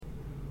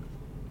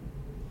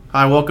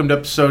Hi, welcome to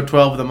episode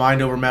 12 of the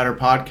Mind Over Matter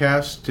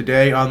podcast.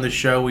 Today on the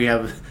show we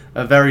have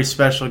a very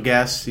special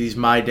guest. He's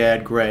my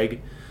dad,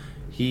 Greg.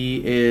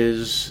 He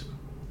is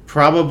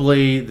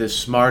probably the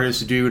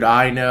smartest dude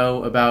I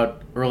know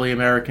about early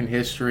American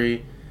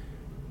history.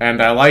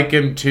 And I like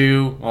him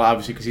too, well,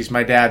 obviously because he's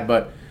my dad,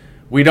 but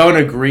we don't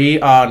agree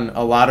on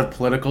a lot of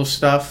political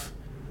stuff,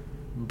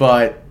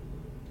 but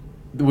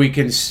we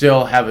can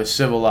still have a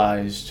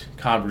civilized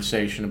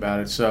conversation about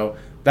it. So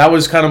that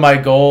was kind of my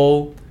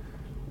goal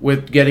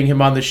with getting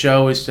him on the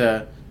show, is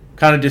to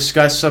kind of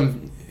discuss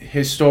some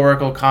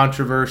historical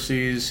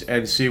controversies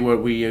and see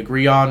what we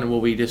agree on and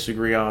what we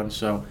disagree on.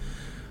 So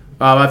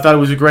I thought it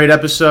was a great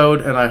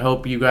episode, and I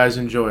hope you guys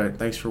enjoy it.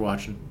 Thanks for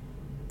watching.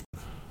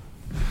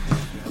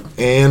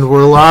 And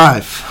we're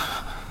live.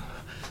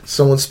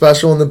 Someone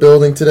special in the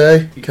building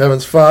today,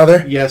 Kevin's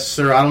father. Yes,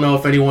 sir. I don't know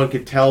if anyone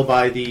could tell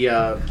by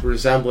the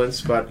resemblance,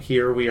 but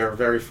here we are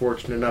very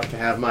fortunate enough to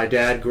have my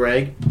dad,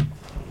 Greg.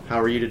 How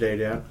are you today,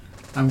 Dad?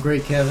 I'm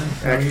great, Kevin.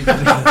 How are you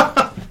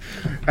today?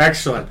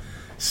 Excellent.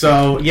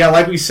 So, yeah,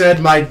 like we said,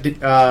 my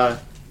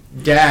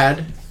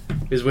dad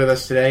is with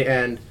us today,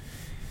 and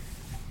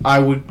I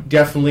would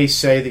definitely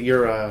say that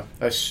you're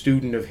a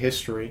student of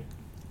history.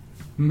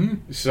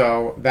 Mm-hmm.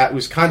 So that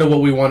was kind of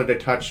what we wanted to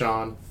touch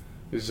on.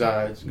 It's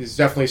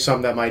definitely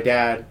something that my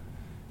dad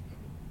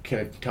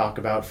can talk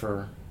about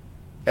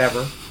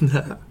forever.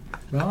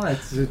 Well,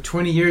 it's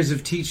 20 years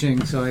of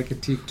teaching, so I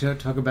could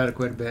talk about it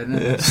quite a bit.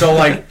 Yeah. So,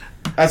 like,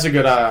 that's a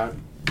good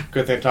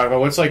thing to talk about.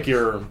 What's like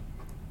your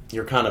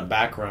kind of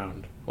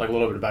background, like a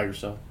little bit about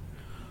yourself?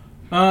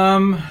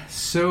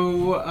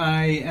 So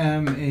I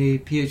am a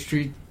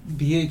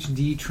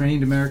PhD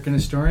trained American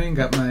historian.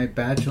 Got my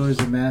bachelor's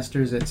and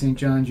master's at St.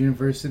 John's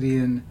University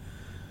in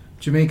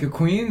Jamaica,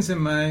 Queens,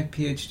 and my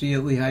PhD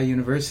at Lehigh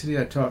University.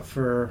 I taught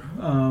for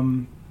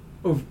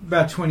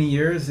about 20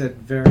 years at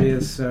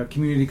various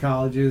community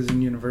colleges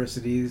and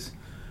universities.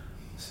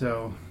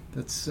 So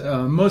that's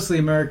mostly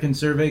American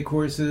survey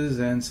courses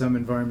and some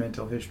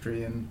environmental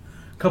history and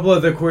a couple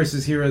other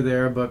courses here or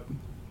there, but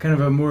kind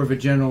of more of a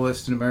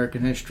generalist in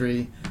American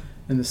history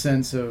in the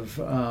sense of,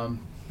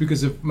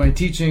 because of my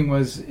teaching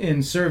was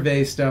in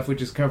survey stuff,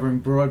 which is covering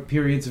broad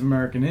periods of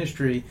American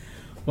history.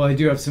 Well, I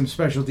do have some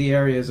specialty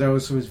areas. I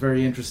also was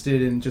very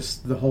interested in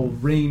just the whole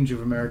range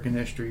of American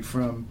history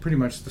from pretty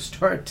much the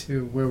start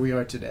to where we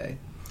are today.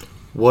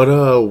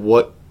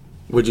 What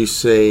would you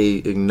say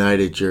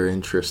ignited your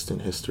interest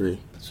in history?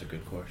 That's a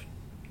good question.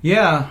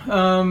 Yeah,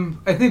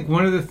 I think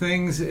one of the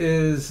things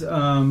is,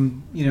 I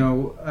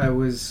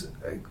was,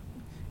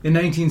 in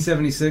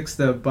 1976,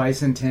 the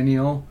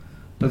bicentennial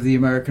of the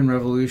American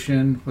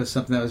Revolution was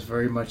something that was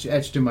very much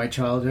etched in my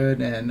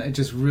childhood, and it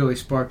just really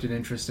sparked an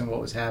interest in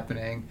what was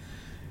happening.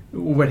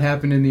 What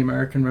happened in the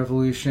American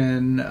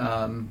Revolution,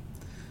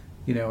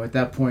 at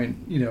that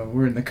point,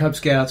 we're in the Cub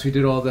Scouts, we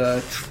did all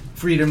the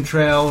Freedom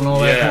Trail and all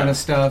that kind of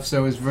stuff, so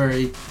it was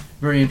very,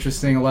 very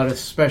interesting, a lot of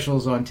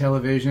specials on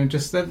television,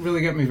 just that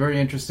really got me very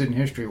interested in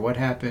history, what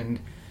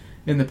happened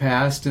in the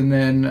past, and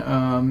then,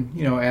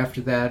 after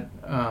that,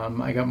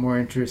 I got more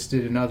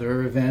interested in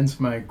other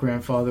events. My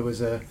grandfather was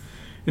an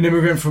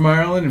immigrant from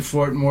Ireland and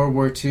fought in World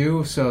War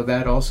II, so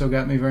that also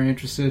got me very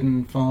interested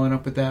in following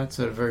up with that,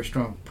 so a very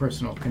strong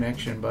personal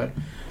connection. But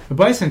the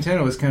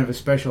bicentennial was kind of a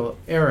special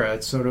era.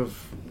 It's sort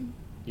of,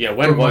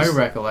 when my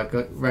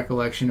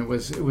recollection, it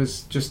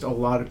was just a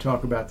lot of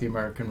talk about the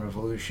American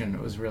Revolution.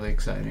 It was really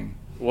exciting.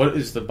 What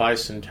does the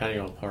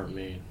bicentennial part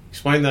mean?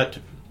 Explain that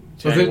to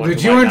well, the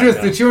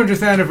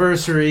 200th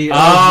anniversary of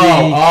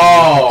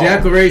the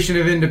Declaration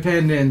of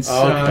Independence.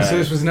 Okay. So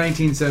this was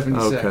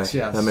 1976. Okay,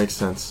 yes, that makes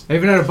sense. I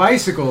even had a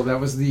bicycle that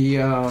was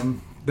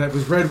that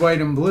was red,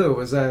 white, and blue. It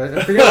was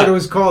I forget what it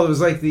was called. It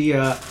was like the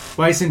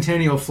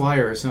bicentennial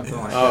flyer or something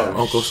like that.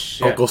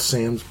 Uncle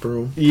Sam's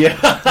broom.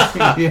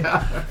 Yeah.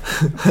 Yeah.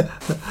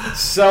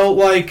 So,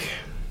 like,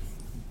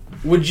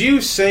 would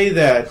you say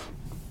that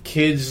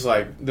kids,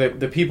 like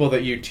the people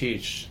that you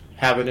teach,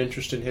 have an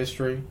interest in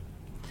history?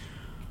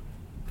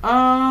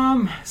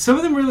 Some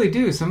of them really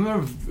do. Some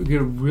of them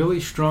get a really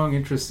strong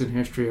interest in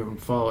history and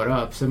follow it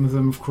up. Some of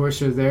them, of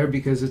course, are there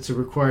because it's a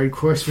required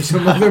course for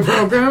some other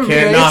program.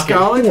 It's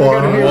college.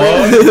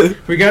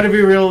 We got to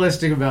be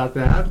realistic about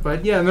that.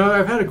 But yeah, no,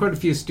 I've had quite a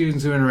few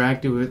students who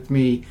interacted with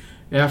me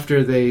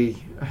after they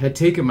had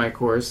taken my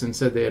course and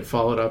said they had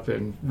followed up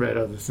and read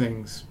other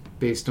things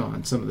based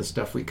on some of the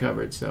stuff we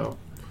covered. So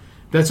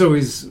that's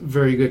always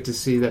very good to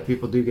see that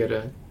people do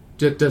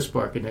does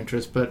spark an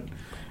interest, but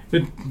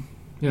it.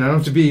 I don't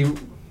want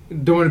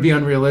to be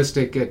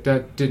unrealistic.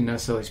 That didn't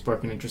necessarily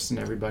spark an interest in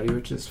everybody,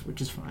 which is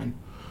fine.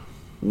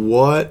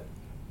 What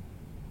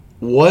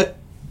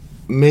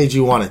made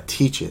you want to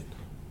teach it?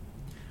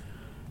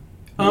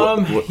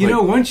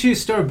 Once you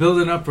start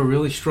building up a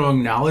really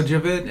strong knowledge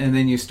of it, and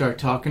then you start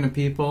talking to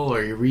people,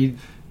 or you read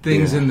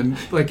things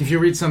if you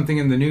read something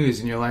in the news,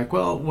 and you're like,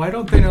 well, why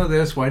don't they know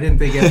this? Why didn't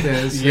they get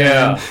this?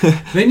 Yeah.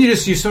 Then you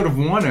sort of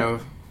want to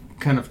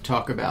kind of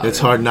talk about it. It's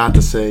hard not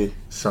to say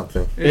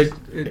something.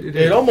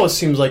 It almost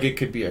seems like it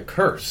could be a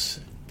curse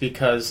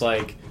because,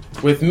 like,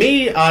 with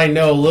me, I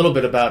know a little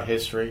bit about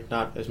history,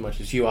 not as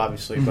much as you,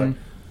 obviously, Mm-hmm. but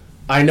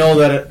I know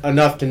that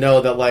enough to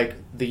know that, like,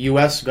 the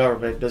U.S.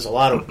 government does a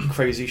lot of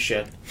crazy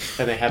shit,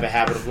 and they have a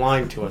habit of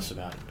lying to us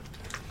about it.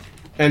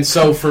 And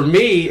so for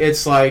me,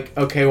 it's like,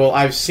 okay, well,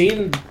 I've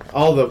seen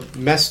all the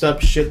messed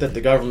up shit that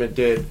the government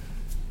did.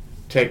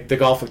 Take the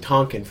Gulf of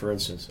Tonkin, for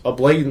instance. A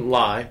blatant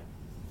lie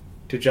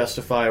to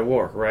justify a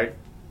war, right?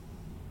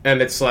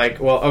 And it's like,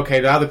 well, okay,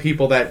 now the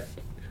people that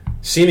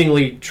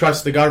seemingly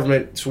trust the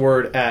government's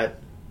word at,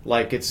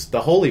 like, it's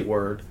the holy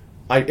word,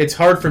 it's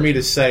hard for me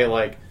to say,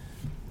 like,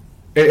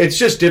 it's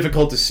just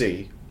difficult to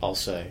see, I'll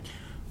say.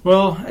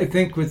 Well, I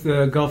think with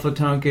the Gulf of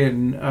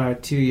Tonkin,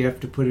 too, you have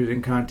to put it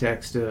in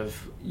context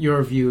of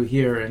your view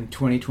here in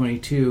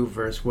 2022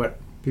 versus what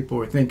people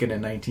were thinking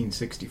in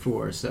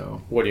 1964.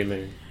 So, what do you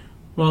mean?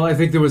 Well, I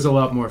think there was a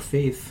lot more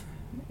faith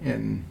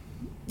in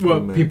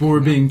what people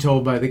were being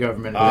told by the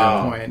government at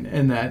that point,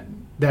 and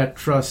that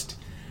trust,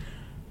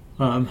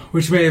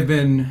 which may have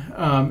been,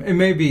 it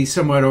may be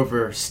somewhat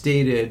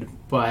overstated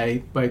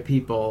by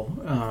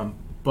people,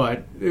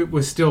 but it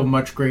was still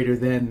much greater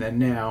then than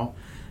now.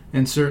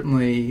 And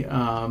certainly,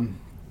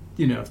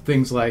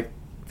 things like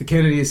the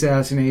Kennedy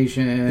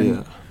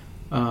assassination,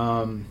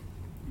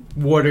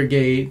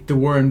 Watergate, the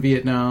war in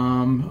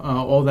Vietnam,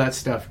 all that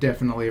stuff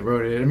definitely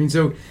eroded it. I mean,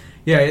 so,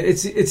 yeah,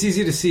 it's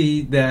easy to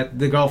see that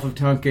the Gulf of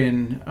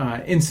Tonkin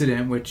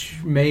incident,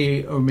 which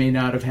may or may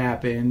not have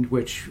happened,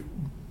 which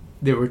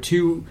there were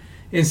two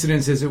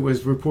incidents as it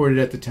was reported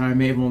at the time,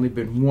 may have only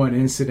been one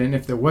incident.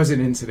 If there was an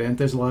incident,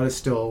 there's a lot of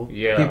still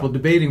people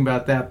debating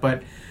about that,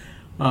 but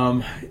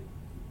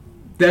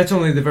that's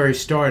only the very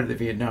start of the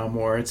Vietnam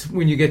War. It's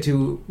when you get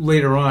to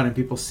later on and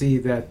people see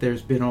that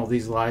there's been all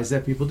these lies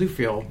that people do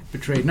feel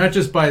betrayed, not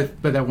just by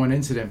that one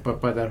incident,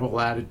 but by that whole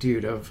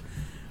attitude of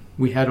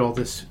we had all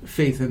this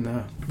faith in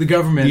the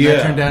government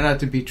that turned out not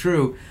to be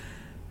true.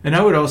 And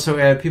I would also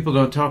add, people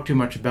don't talk too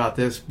much about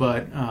this,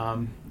 but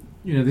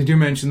they do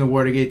mention the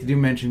Watergate, they do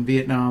mention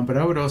Vietnam, but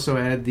I would also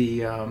add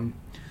the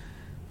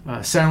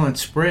Silent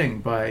Spring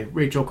by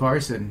Rachel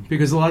Carson,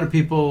 because a lot of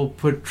people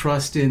put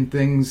trust in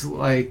things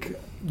like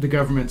the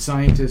government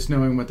scientists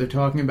knowing what they're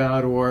talking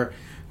about, or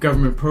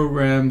government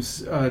programs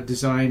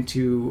designed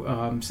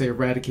to, say,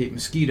 eradicate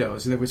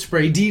mosquitoes. And they would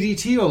spray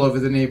DDT all over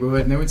the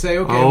neighborhood, and they would say,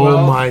 okay,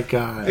 oh my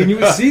God. And you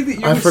would see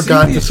that. I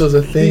forgot this was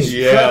a thing.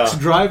 These trucks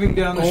driving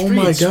down the street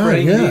my God,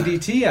 spraying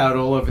DDT out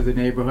all over the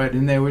neighborhood,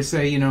 and they would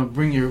say,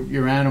 bring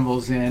your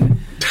animals in.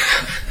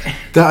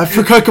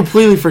 I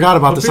completely forgot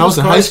about this. I was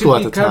in high school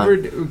at the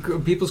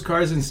time. People's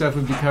cars and stuff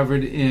would be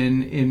covered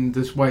in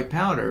this white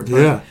powder.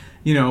 But,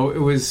 it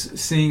was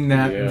seeing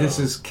that this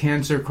is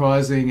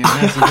cancer-causing and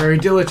has a very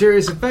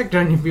deleterious effect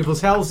on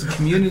people's health,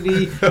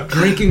 community,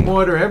 drinking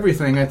water,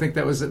 everything. I think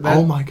that was...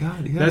 oh, my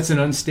God, yeah. That's an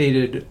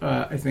unstated,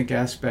 I think,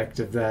 aspect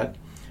of that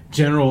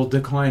general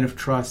decline of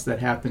trust that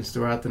happens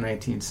throughout the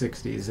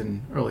 1960s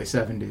and early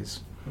 70s.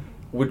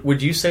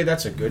 Would you say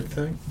that's a good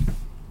thing?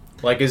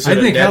 Like, is I it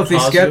think a net healthy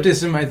positive?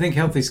 skepticism. I think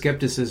healthy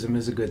skepticism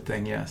is a good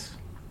thing. Yes.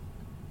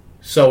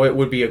 So it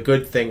would be a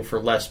good thing for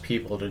less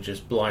people to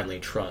just blindly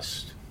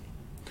trust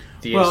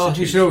the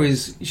institution.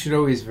 You should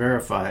always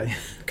verify.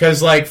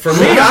 Because, like, for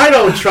me, I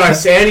don't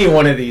trust any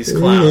one of these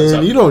clowns.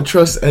 You don't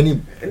trust any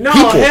no,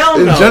 people hell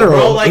no, in general.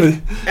 Bro.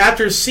 Like,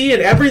 after seeing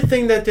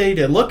everything that they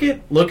did, look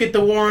at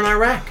the war in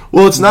Iraq.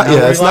 Well, it's not.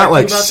 Nobody It's not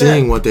like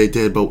seeing that. what they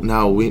did, but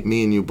now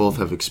me and you both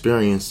have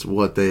experienced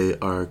what they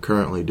are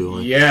currently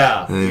doing.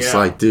 Yeah, and it's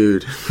like,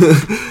 dude.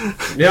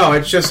 No,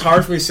 it's just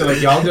hard for me to say,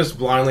 like, y'all just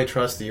blindly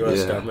trust the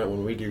U.S. government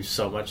when we do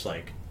so much.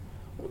 Like,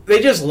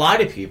 they just lie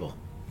to people.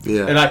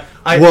 Yeah, and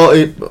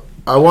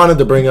I wanted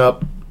to bring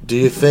up, do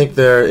you think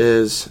there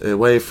is a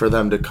way for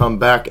them to come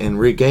back and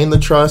regain the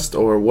trust,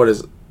 or what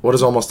is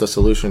almost a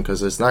solution,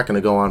 because it's not going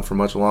to go on for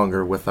much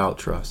longer without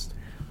trust?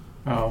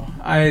 Oh,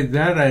 I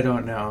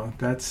don't know.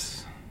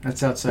 That's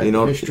outside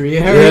the history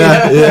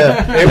area.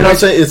 Yeah. I'm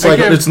saying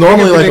it's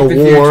normally like a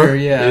war. Future,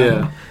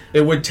 yeah.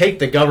 It would take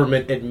the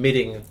government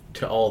admitting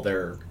to all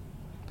their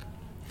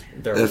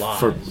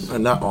lies.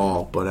 Not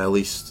all, but at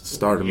least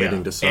start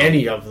admitting to some.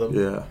 Any of them.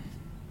 Yeah.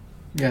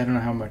 Yeah, I don't know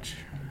how much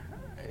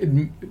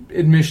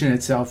admission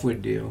itself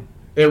would do.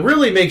 It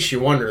really makes you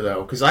wonder,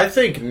 though, because I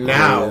think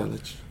now,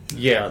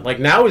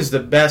 now is the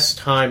best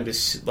time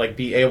to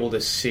be able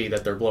to see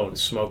that they're blowing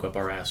smoke up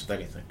our ass with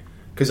anything.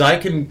 Because I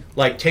can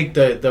take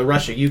the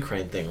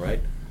Russia-Ukraine thing,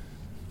 right?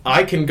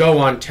 I can go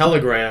on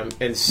Telegram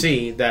and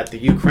see that the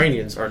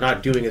Ukrainians are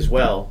not doing as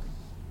well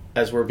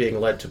as we're being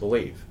led to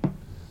believe.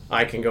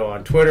 I can go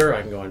on Twitter,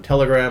 I can go on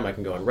Telegram, I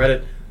can go on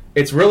Reddit.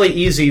 It's really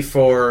easy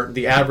for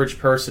the average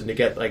person to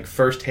get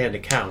first-hand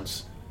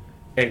accounts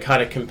and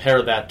kind of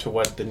compare that to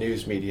what the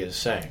news media is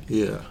saying.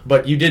 Yeah.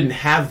 But you didn't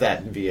have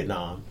that in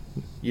Vietnam.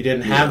 You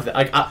didn't have that.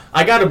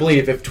 I got to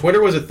believe if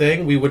Twitter was a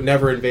thing, we would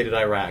never invaded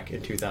Iraq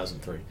in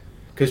 2003.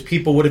 Because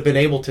people would have been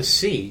able to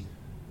see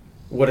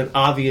what an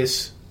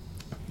obvious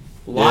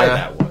lie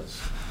that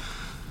was.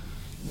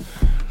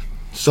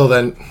 So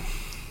then...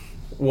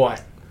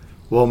 What?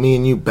 Well, me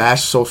and you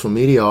bash social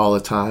media all the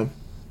time.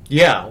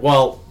 Yeah,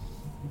 well,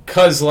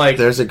 because like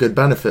there's a good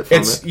benefit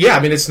from it. Yeah, I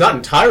mean, it's not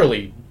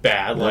entirely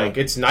bad. Like,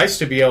 it's nice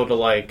to be able to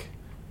like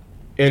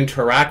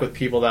interact with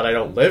people that I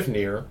don't live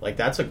near. Like,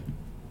 that's a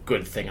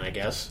good thing, I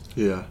guess.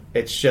 Yeah.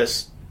 It's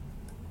just,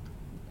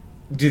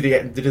 do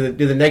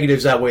the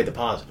negatives outweigh the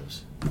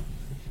positives?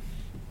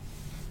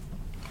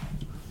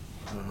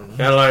 I don't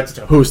know what to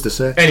tell. Who's to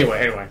say?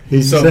 Anyway.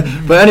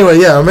 But anyway,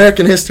 yeah,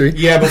 American history.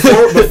 Yeah,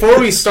 before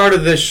we started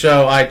this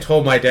show, I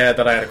told my dad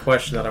that I had a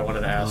question that I wanted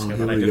to ask him,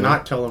 and I did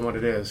not tell him what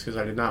it is because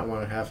I did not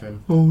want to have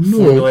him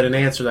formulate an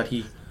answer that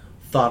he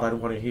thought I'd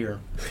want to hear.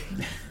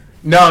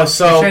 No,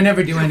 so which I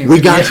never do anyway.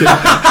 We got you.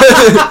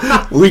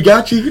 We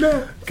got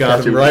you.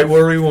 Got him right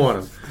where we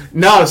want him.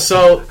 No,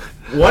 so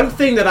one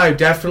thing that I've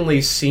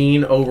definitely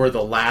seen over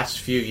the last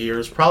few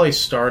years, probably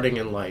starting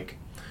in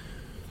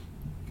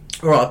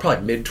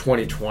probably mid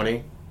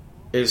 2020,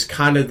 is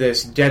kind of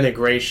this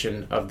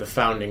denigration of the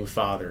founding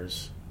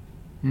fathers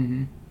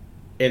in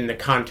the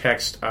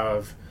context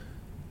of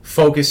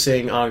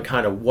focusing on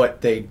kind of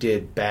what they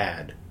did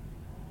bad.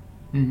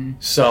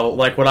 So,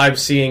 like, what I'm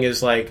seeing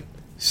is like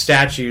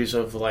statues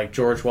of like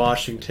George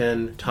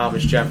Washington,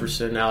 Thomas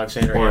Jefferson,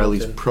 Alexander Hamilton, or at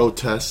least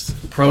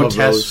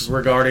protests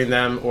regarding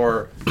them,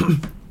 or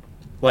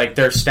like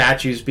their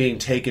statues being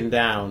taken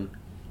down.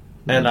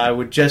 And I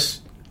would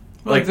just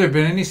have there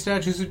been any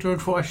statues of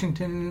George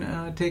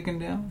Washington taken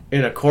down?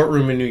 In a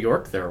courtroom in New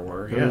York, there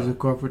were. There was a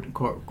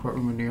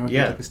courtroom in New York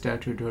that took a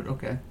statue of George.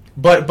 Okay.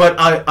 But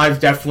I've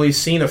definitely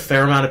seen a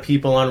fair amount of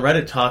people on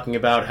Reddit talking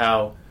about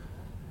how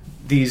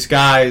these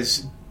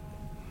guys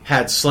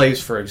had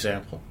slaves, for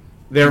example.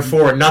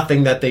 Therefore,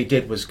 nothing that they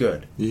did was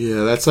good.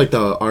 Yeah, that's like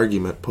the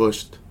argument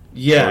pushed.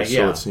 Yeah.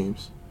 So it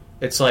seems.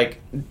 It's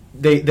like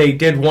they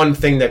did one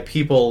thing that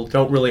people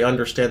don't really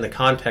understand the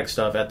context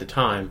of at the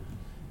time,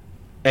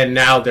 and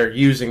now they're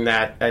using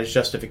that as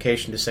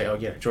justification to say, oh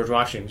yeah, George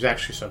Washington was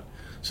actually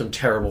some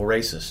terrible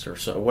racist or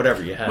so,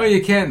 whatever you have. Well,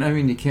 you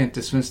can't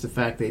dismiss the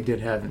fact they did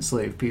have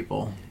enslaved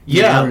people.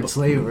 Yeah. They were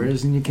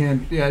enslavers, and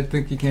I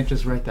think you can't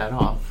just write that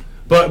off.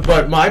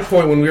 But my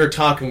point when we were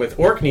talking with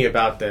Orkney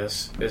about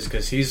this is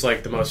because he's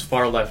like the most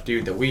far left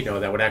dude that we know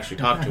that would actually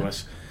talk to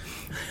us.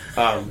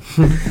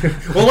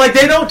 Well, like,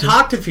 they don't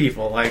talk to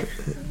people. Like,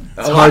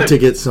 it's hard to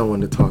get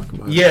someone to talk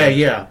about.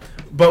 Yeah.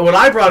 But what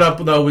I brought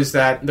up though was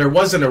that there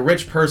wasn't a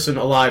rich person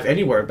alive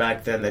anywhere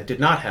back then that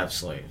did not have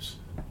slaves.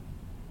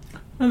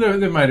 Well,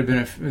 there might have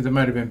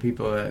been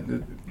people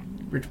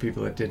rich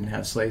people that didn't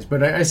have slaves.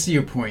 But I see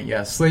your point.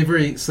 Yeah,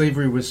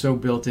 slavery was so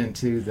built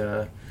into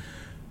the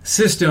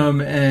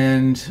system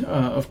and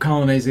of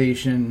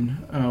colonization,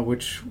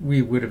 which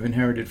we would have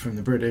inherited from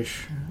the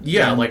British.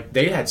 Yeah, like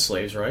they had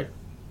slaves, right?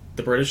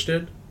 The British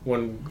did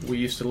when we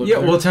used to live there.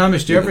 Yeah, well,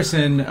 Thomas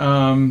Jefferson,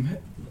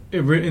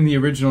 in the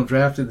original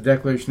draft of the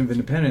Declaration of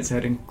Independence,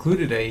 had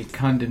included a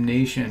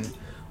condemnation.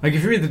 Like,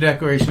 if you read the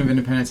Declaration of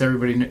Independence,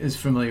 everybody is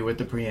familiar with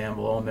the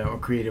preamble: all men were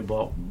created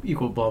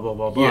equal, blah blah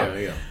blah blah.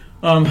 Yeah.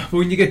 But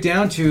when you get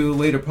down to the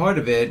later part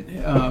of it,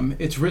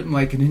 it's written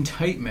like an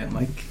indictment,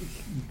 like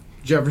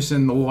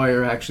Jefferson, the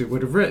lawyer, actually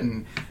would have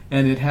written,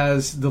 and it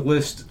has the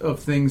list of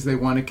things they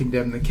want to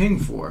condemn the king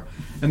for.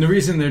 And the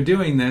reason they're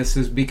doing this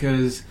is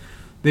because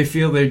they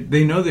feel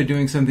they know they're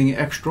doing something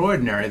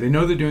extraordinary. They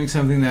know they're doing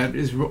something that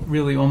is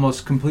really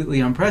almost completely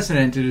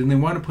unprecedented, and they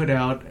want to put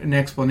out an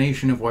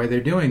explanation of why they're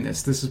doing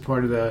this. This is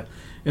part of the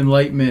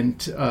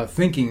Enlightenment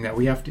thinking that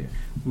we have to.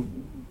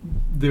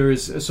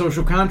 There's a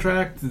social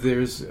contract.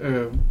 There's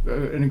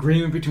an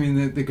agreement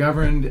between the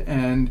governed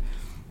and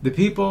the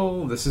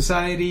people, the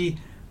society.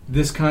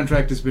 This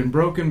contract has been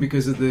broken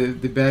because of the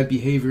bad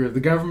behavior of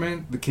the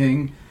government, the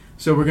king.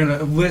 So we're going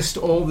to list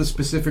all the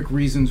specific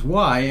reasons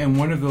why, and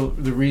one of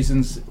the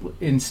reasons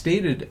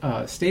stated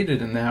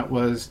in that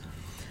was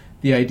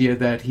the idea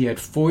that he had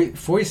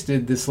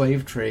foisted the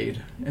slave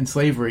trade and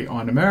slavery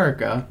on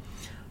America,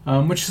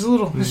 which is a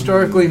little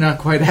historically not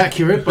quite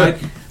accurate, but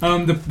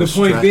the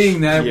point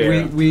being that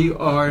we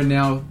are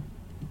now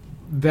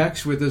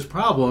vexed with this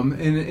problem,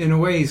 and in a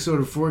way sort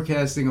of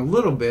forecasting a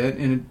little bit,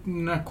 and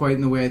not quite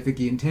in the way I think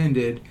he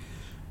intended,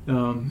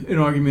 an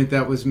argument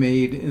that was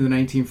made in the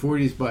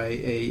 1940s by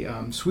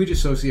a Swedish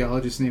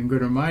sociologist named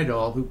Gunnar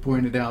Myrdal, who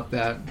pointed out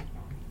that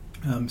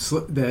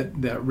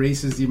that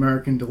race is the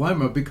American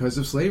dilemma because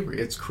of slavery.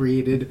 It's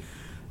created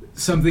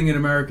something in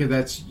America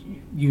that's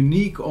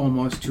unique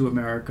almost to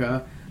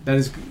America, that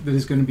is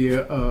going to be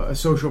a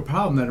social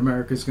problem that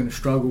America is going to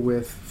struggle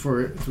with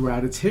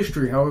throughout its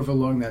history, however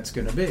long that's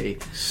going to be.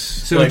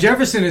 So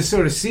Jefferson has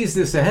sort of seized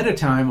this ahead of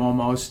time,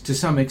 almost to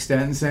some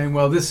extent, and saying,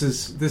 "Well, this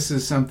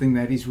is something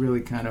that he's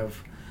really kind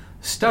of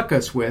stuck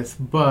us with."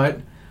 But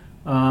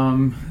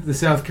the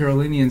South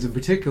Carolinians, in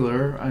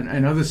particular,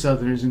 and other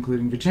Southerners,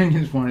 including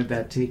Virginians, wanted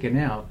that taken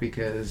out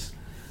because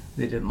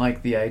they didn't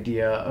like the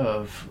idea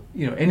of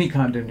any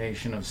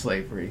condemnation of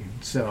slavery.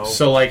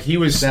 So like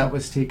that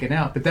was taken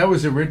out. But that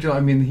was original.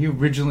 I mean,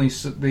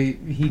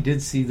 he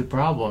did see the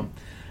problem.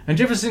 And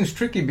Jefferson's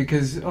tricky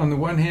because on the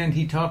one hand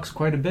he talks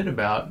quite a bit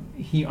about,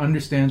 he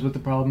understands what the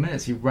problem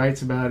is. He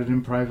writes about it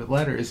in private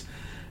letters.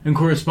 and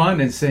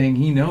correspondence saying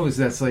he knows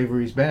that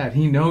slavery is bad.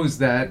 He knows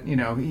that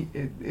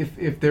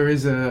if there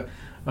is a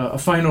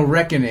final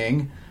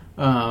reckoning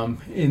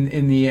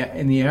in the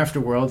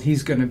afterworld,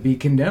 he's going to be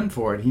condemned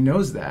for it. He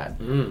knows that,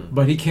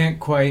 but he can't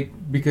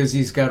quite, because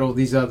he's got all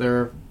these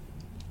other,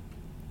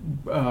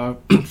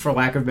 for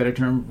lack of a better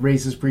term,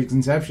 racist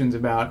preconceptions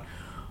about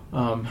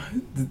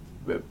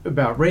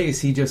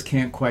race. He just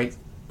can't quite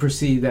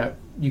perceive that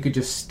you could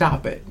just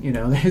stop it.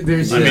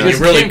 There's. I mean, you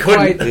really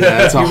couldn't.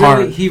 That's a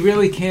hard. He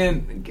really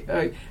can't.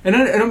 And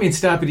I don't mean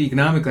stop it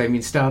economically. I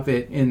mean stop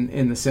it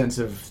in the sense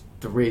of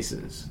the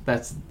races.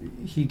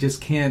 He just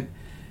can't.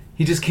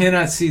 He just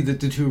cannot see that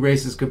the two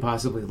races could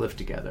possibly live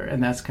together,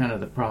 and that's kind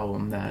of the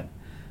problem that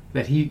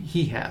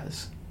he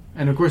has.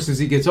 And of course, as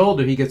he gets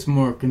older, he gets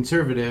more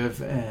conservative,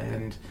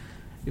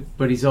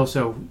 but he's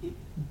also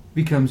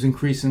becomes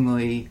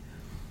increasingly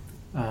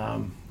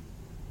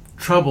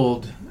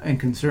troubled and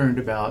concerned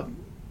about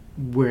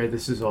where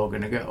this is all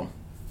going to go.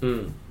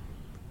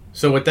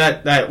 So with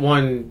that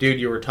one dude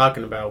you were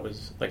talking about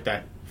was like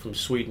that from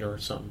Sweden or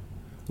something.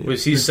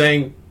 Was he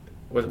saying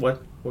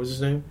what was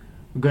his name?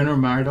 Gunnar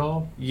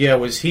Myrdal? Yeah,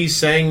 was he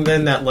saying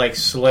then that like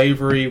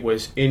slavery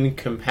was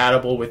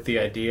incompatible with the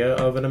idea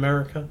of an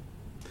America?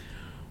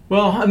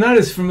 Well, I'm not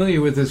as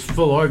familiar with his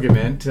full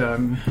argument,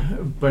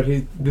 but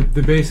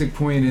the basic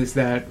point is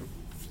that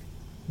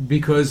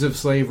because of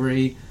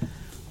slavery,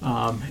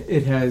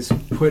 it has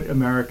put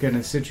America in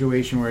a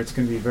situation where it's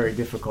going to be very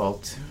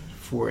difficult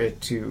for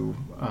it to,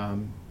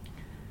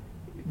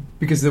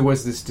 because there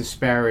was this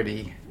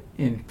disparity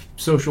in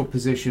social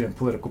position and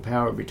political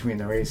power between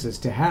the races,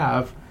 to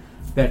have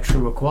that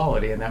true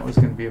equality, and that was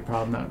going to be a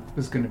problem that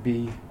was going to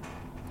be,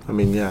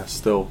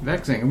 still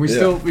vexing, and we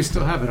still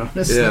have it,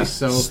 honestly. Yeah,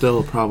 so still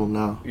a problem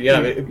now.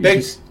 Yeah, you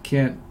just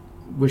can't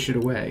wish it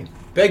away.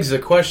 Begs the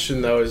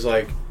question though, is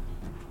like,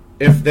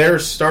 if they're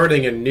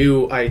starting a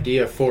new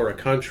idea for a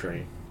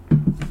country,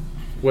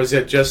 was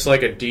it just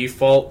like a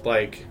default,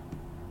 like,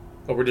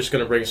 oh, we're just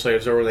going to bring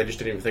slaves over, and they just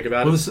didn't even think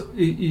about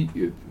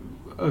it?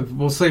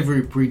 Well,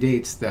 slavery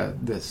predates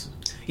this.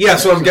 Yeah,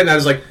 so what I'm getting at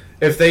is like,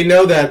 if they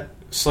know that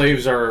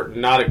slaves are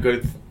not a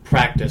good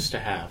practice to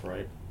have,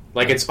 right?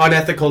 Like, it's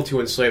unethical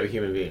to enslave a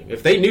human being.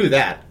 If they knew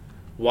that,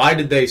 why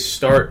did they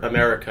start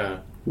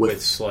America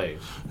with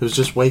slaves? It was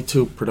just way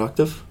too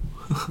productive.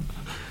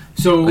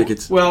 So,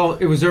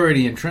 it was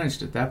already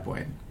entrenched at that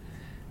point.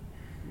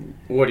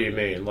 What do you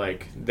mean?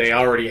 Like, they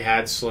already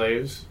had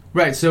slaves?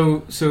 Right, so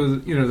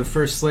the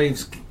first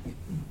slaves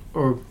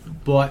were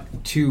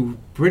brought to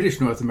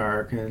British North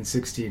America in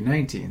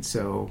 1619.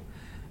 So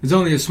there's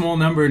only a small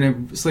number,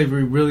 and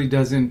slavery really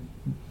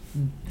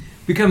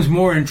becomes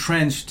more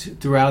entrenched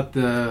throughout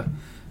the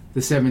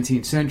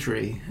 17th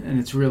century. And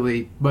it's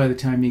really, by the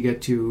time you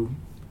get to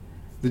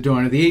the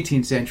dawn of the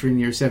 18th century, in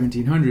the year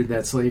 1700,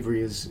 that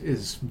slavery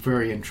is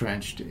very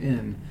entrenched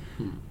in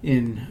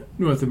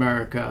North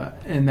America.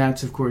 And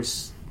that's, of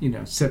course,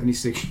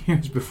 76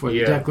 years before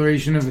the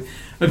Declaration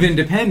of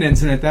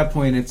Independence, and at that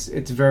point it's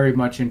very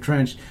much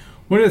entrenched.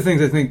 One of the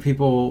things I think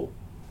people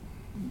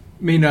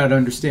may not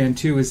understand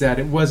too is that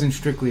it wasn't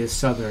strictly a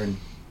Southern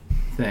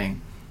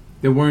thing.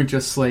 There weren't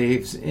just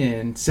slaves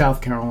in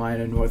South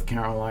Carolina, North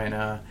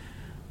Carolina,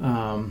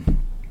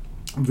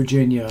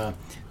 Virginia.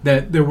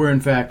 That there were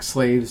in fact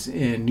slaves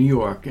in New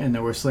York, and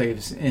there were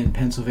slaves in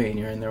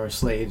Pennsylvania, and there were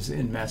slaves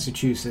in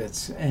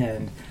Massachusetts,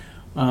 and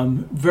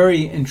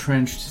very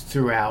entrenched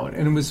throughout,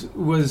 and it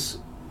was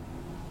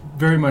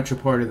very much a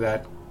part of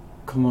that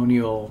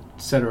colonial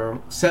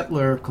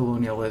settler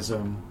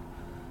colonialism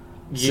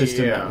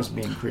system that was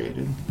being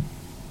created.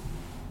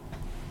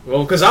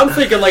 Well, because I'm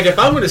thinking, like, if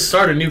I'm going to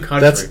start a new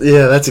country,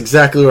 that's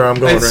exactly where I'm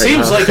going. It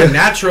seems like a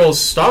natural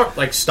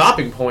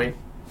stopping point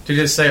to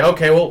just say,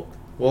 okay, well,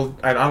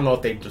 I don't know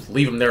if they just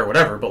leave them there or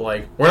whatever, but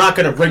like, we're not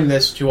going to bring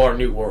this to our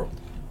new world.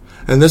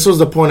 And this was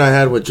the point I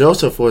had with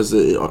Joseph, was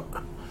that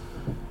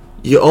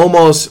you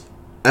almost,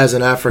 as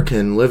an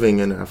African living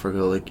in Africa,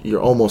 like, you're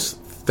almost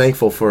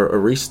thankful for a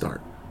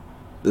restart.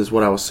 This is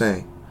what I was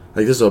saying.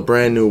 Like, this is a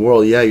brand new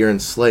world. Yeah, you're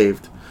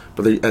enslaved,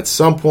 but at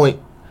some point,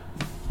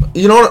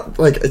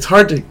 like, it's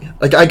hard to,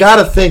 like, I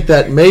gotta think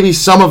that maybe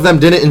some of them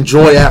didn't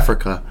enjoy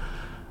Africa.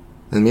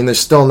 I mean, they're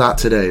still not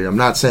today. I'm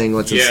not saying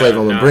let's enslave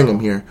them and bring them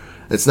here.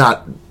 It's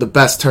not the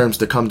best terms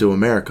to come to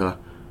America,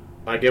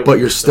 but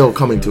you're still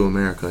coming to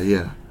America.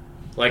 Yeah.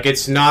 Like,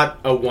 it's not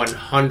a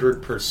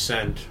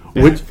 100%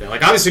 bad thing.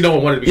 Like, obviously no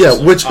one wanted to be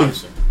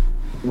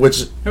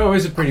which no, it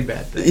was a pretty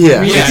bad thing.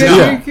 Yeah,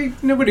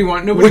 nobody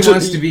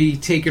wants to be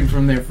taken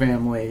from their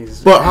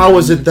families. But how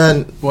was it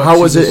then? How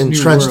was it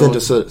entrenched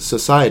into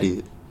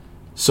society?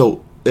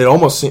 So it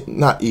almost seemed,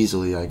 not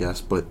easily, I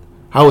guess, but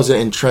how was it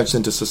entrenched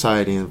into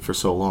society for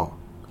so long?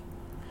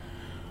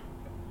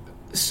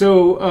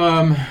 So,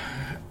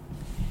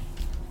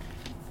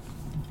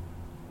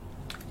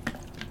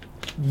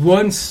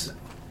 one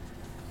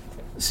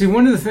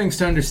of the things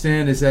to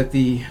understand is that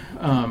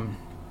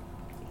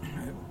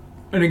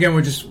and again,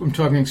 I'm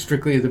talking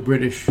strictly of the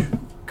British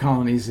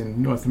colonies in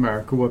North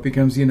America, what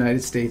becomes the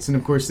United States, and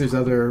of course there's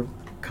other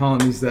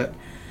colonies that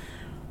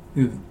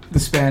the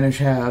Spanish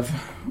have,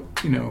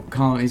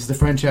 colonies. The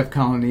French have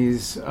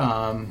colonies.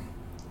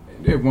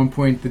 At one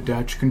point, the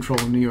Dutch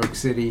control New York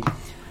City.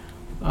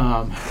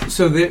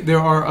 So there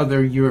are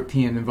other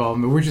European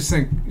involvement. We're just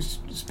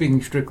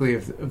speaking strictly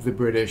of the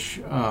British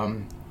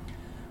in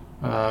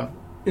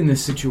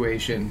this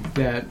situation.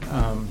 That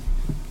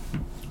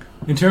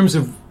in terms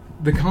of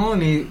the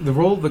colony, the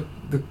role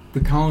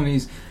the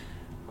colonies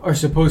are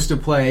supposed to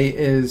play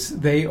is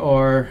they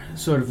are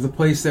sort of the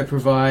place that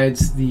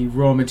provides the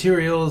raw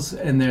materials,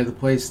 and they're the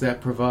place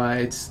that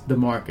provides the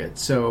market.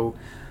 So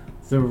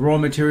the raw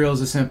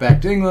materials are sent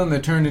back to England,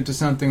 they're turned into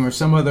something or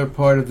some other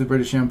part of the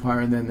British Empire,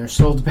 and then they're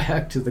sold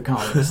back to the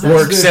colonists.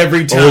 Works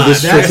every time.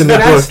 Oldest trick in the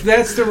book.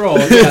 That's the role.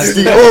 It's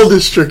the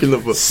oldest trick in the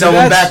book. Sell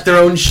them back their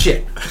own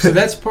shit. So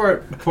that's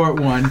part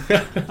one.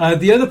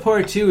 The other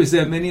part, too, is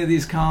that many of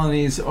these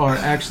colonies are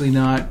actually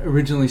not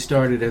originally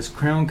started as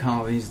crown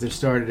colonies. They're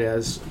started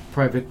as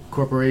private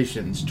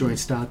corporations, joint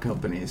stock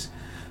companies.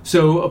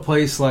 So a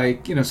place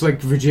like, like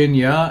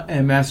Virginia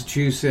and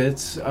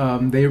Massachusetts,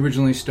 they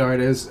originally start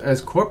as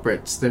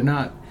corporates. They're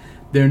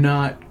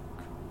not,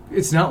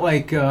 it's not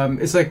like,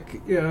 it's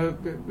like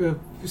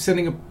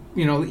sending a,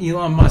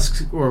 Elon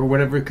Musk or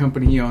whatever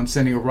company he owns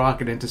sending a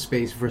rocket into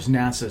space versus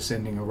NASA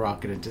sending a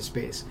rocket into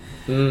space.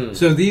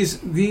 So these,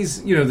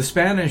 the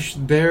Spanish,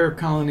 their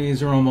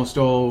colonies are almost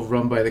all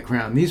run by the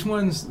crown. These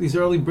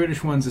early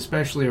British ones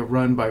especially are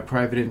run by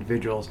private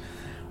individuals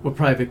or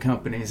private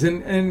companies,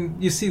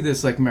 and you see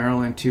this like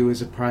Maryland too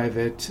is a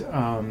private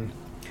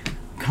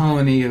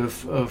colony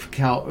of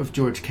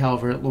George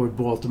Calvert, Lord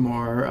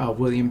Baltimore,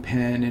 William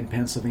Penn in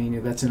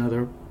Pennsylvania. That's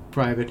another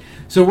private.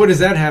 So what does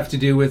that have to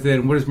do with it,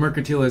 and what does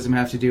mercantilism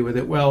have to do with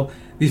it? Well,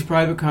 these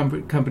private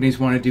companies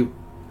want to do.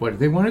 What do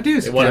they want to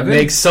do? They want to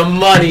make some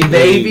money,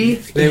 baby.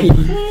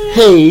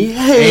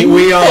 Hey,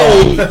 we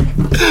all.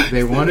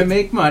 They want to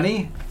make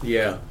money.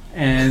 Yeah.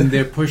 And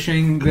they're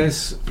pushing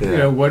this.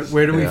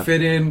 Where do we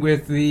fit in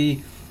with the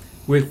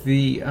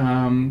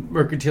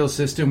mercantile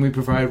system? We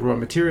provide raw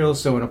materials.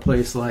 So in a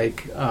place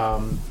like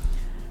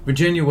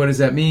Virginia, what does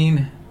that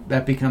mean?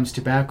 That becomes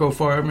tobacco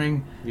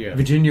farming. Yeah.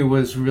 Virginia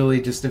was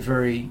really just a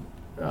very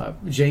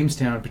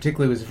Jamestown,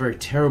 particularly, was a very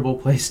terrible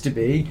place to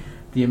be.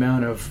 The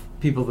amount of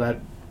people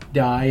that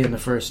die in the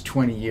first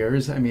 20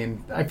 years. I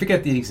mean, I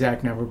forget the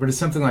exact number, but it's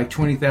something like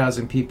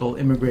 20,000 people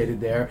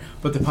immigrated there,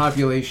 but the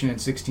population in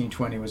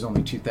 1620 was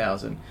only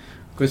 2,000.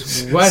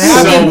 Because what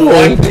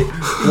happened?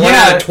 So one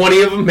out of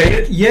 20 of them made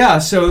it? Yeah,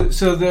 so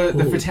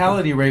the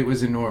fatality rate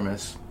was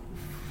enormous.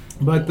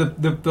 But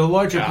the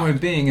larger point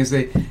being is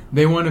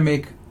they want to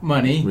make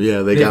money.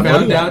 Yeah, they got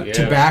found money. Out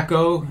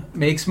tobacco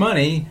makes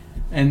money,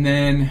 and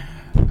then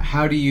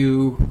how do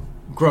you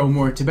grow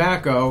more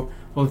tobacco?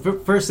 Well,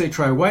 first they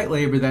try white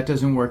labor. That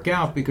doesn't work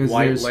out because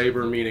white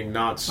labor meaning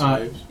not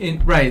slaves.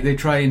 They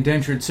try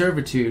indentured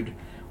servitude,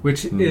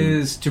 which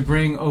is to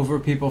bring over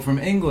people from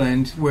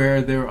England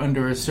where they're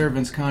under a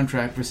servant's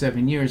contract for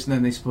 7 years, and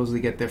then they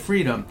supposedly get their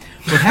freedom.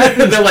 What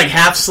happens? They're like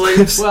half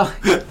slaves. Well,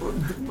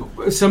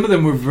 some of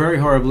them were very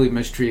horribly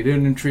mistreated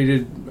and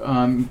treated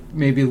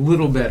maybe a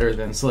little better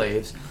than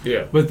slaves.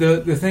 Yeah. But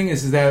the thing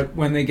is that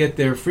when they get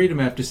their freedom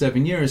after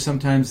 7 years,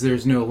 sometimes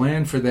there's no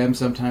land for them,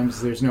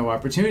 sometimes there's no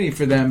opportunity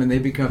for them, and they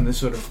become this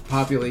sort of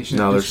population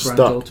of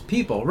disgruntled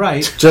people.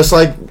 Right. Just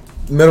like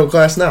middle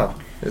class now.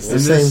 It's the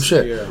same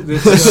shit. Yeah.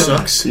 This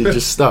sucks. You're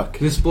just stuck.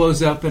 This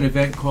blows up an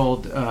event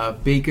called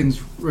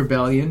Bacon's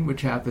Rebellion,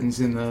 which happens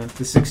in the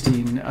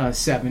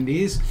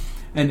 1670s.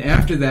 And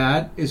after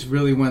that is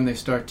really when they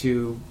start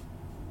to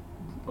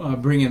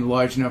bring in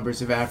large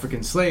numbers of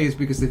African slaves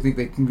because they think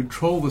they can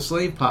control the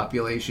slave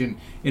population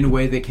in a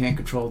way they can't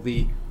control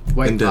the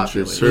white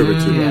indentured population.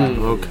 servitude. Yeah.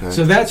 Okay.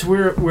 So that's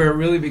where it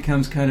really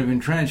becomes kind of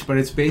entrenched, but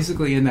it's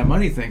basically in that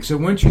money thing. So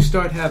once you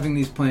start having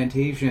these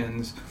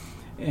plantations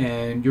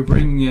and you're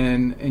bringing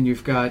in, and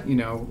you've got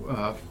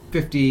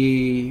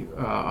 50,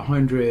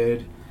 100,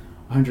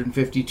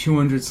 150,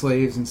 200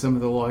 slaves in some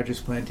of the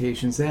largest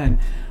plantations then,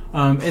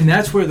 and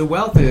that's where the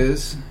wealth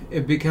is.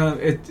 It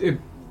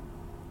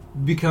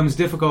becomes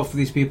difficult for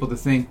these people to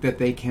think that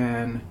they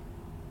can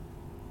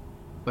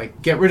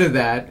get rid of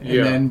that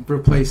and then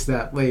replace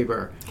that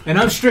labor. And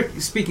I'm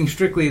speaking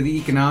strictly of the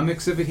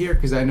economics of it here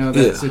because I know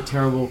that's a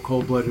terrible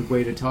cold-blooded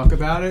way to talk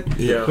about it.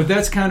 Yeah. But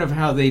that's kind of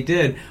how they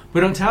did.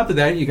 But on top of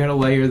that, you got to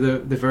layer the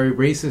very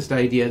racist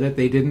idea that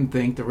they didn't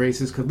think the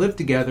races could live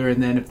together,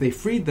 and then if they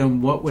freed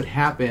them, what would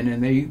happen?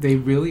 And they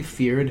really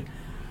feared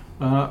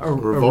a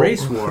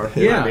race war.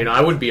 Yeah, I mean,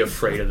 I would be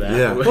afraid of that.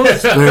 Yeah, well,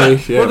 it's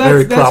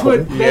very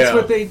probable.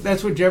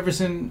 That's what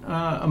Jefferson,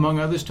 among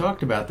others,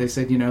 talked about. They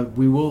said,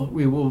 we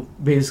will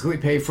basically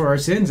pay for our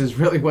sins. Is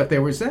really what they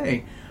were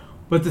saying.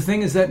 But the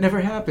thing is that never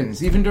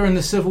happens. Even during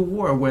the Civil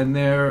War, when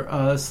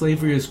their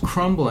slavery is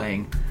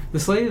crumbling,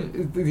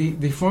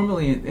 the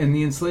formerly and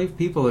the enslaved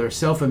people are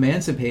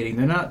self-emancipating.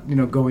 They're not,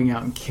 going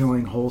out and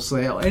killing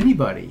wholesale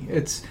anybody.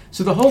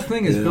 So the whole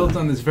thing is built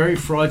on this very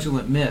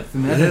fraudulent myth,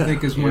 and that I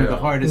think is one of the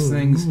hardest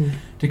things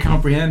to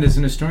comprehend as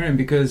an historian.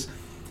 Because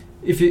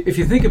if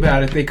you think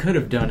about it, they could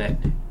have done it.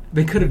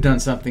 they could have done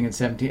something in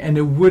 17, and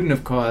it wouldn't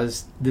have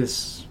caused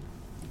this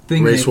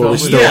thing. Race war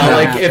was was still Yeah, gonna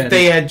like happen. if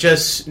they had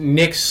just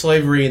nicked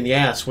slavery in the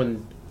ass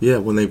when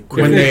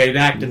they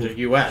enacted the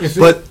U.S. If it-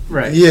 but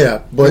right. yeah,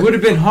 it but would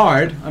have been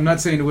hard. I'm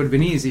not saying it would have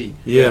been easy.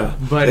 yeah,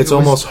 But it's it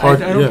was- almost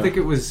hard. I don't yeah. think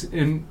it was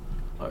in.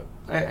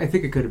 I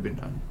think it could have been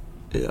done.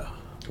 Yeah,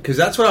 Because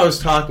that's what I was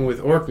talking with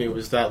Orkney,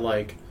 was that,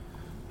 like,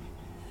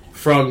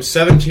 from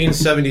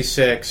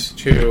 1776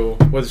 to,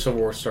 when did the Civil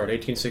War start,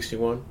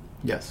 1861?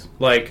 Yes.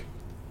 Like,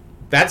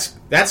 that's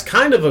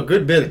kind of a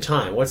good bit of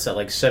time. What's that,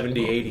 like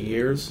 70, 80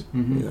 years?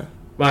 Mm-hmm. yeah.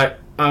 But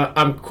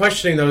I'm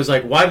questioning those,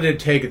 like, why did it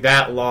take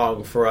that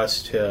long for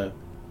us to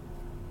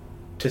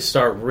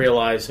start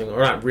realizing, or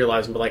not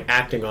realizing, but, like,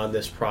 acting on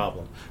this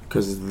problem?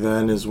 Because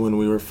then is when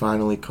we were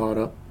finally caught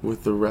up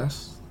with the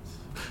rest.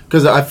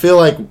 Because I feel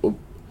like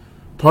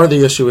part of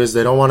the issue is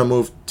they don't want to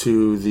move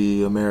to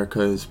the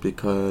Americas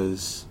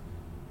because,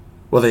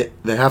 well,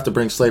 they have to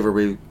bring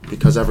slavery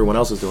because everyone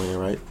else is doing it,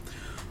 right?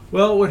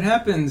 Well, what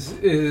happens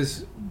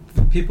is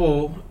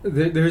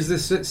there's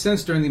this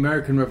sense during the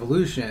American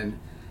Revolution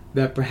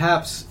that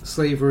perhaps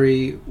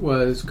slavery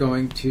was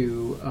going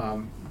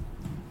to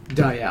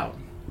die out.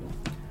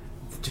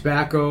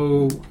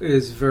 Tobacco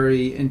is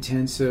very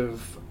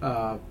intensive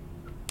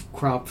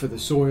crop for the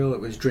soil.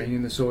 It was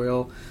draining the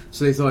soil.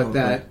 So they thought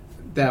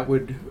that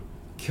would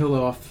kill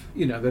off,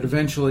 that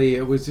eventually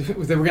they were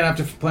going to have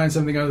to plant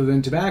something other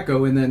than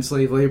tobacco, and then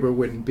slave labor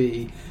wouldn't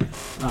be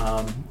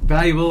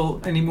valuable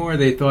anymore.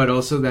 They thought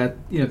also that,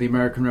 the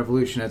American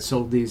Revolution had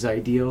sold these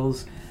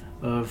ideals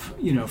of,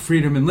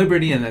 freedom and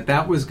liberty, and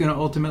that was going to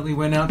ultimately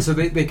win out. So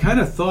they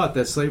kind of thought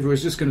that slavery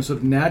was just going to sort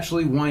of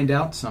naturally wind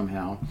out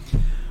somehow.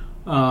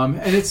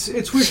 And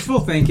it's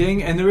wishful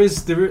thinking, and you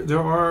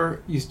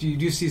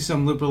do see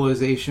some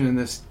liberalization in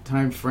this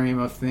time frame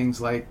of things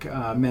like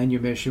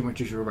manumission, which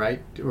is your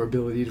right or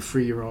ability to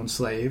free your own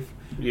slave.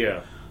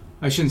 Yeah.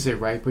 I shouldn't say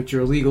right, but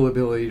your legal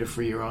ability to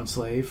free your own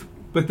slave.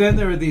 But then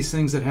there are these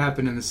things that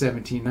happen in the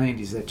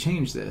 1790s that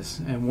change this,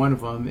 and one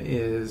of them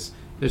is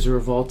there's a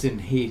revolt in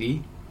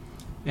Haiti,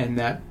 and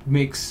that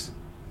makes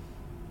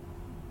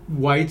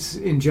whites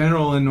in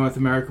general in North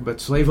America, but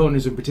slave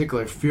owners in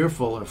particular,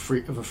 fearful of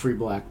a free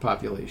black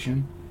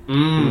population.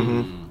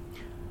 Mm-hmm.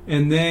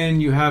 And then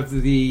you have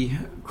the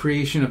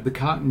creation of the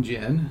cotton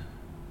gin,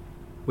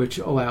 which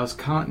allows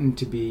cotton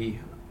to be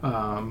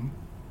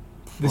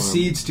the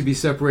seeds to be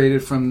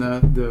separated from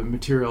the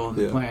material in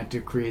the plant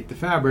to create the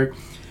fabric.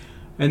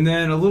 And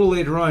then a little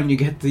later on, you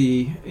get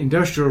the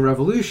Industrial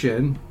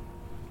Revolution,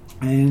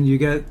 and you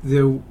get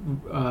the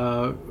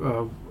War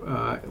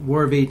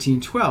of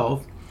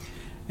 1812.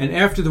 And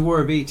after the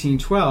War of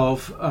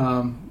 1812,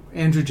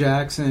 Andrew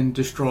Jackson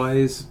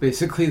destroys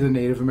basically the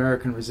Native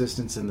American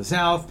resistance in the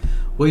South.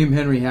 William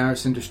Henry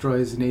Harrison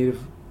destroys the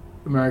Native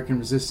American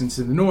resistance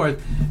in the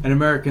North. And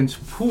Americans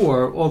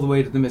pour all the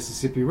way to the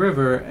Mississippi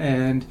River.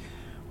 And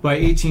by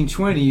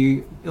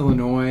 1820,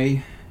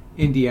 Illinois,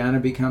 Indiana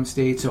become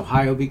states.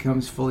 Ohio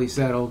becomes fully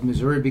settled.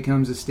 Missouri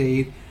becomes a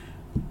state.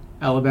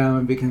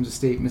 Alabama becomes a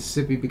state.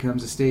 Mississippi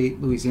becomes a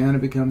state. Louisiana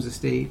becomes a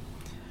state.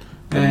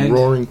 And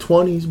roaring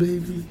 20s,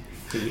 baby.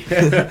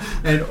 Yeah.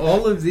 And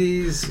all of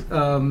these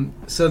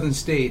southern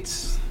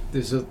states,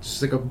 there's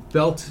just like a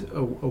belt,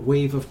 a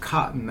wave of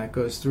cotton that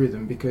goes through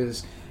them,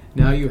 because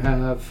now you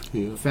have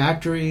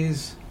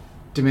factories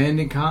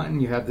demanding cotton.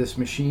 You have this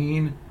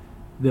machine,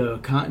 the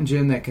cotton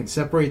gin, that can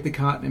separate the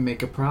cotton and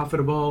make it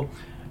profitable.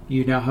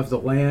 You now have the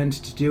land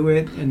to do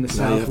it in the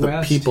Southwest. You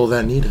have the people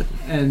that need it.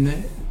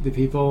 And the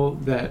people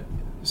that...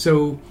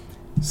 So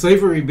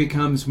slavery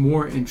becomes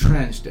more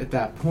entrenched at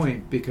that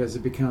point, because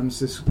it becomes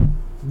this...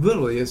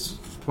 literally as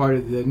part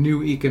of the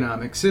new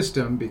economic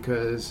system,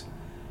 because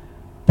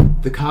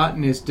the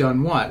cotton is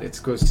done what? It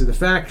goes to the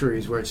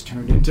factories where it's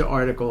turned into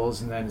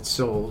articles and then it's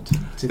sold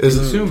to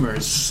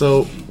consumers.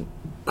 So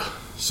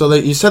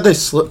you said they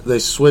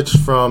switched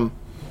from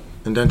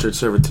indentured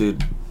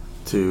servitude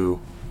to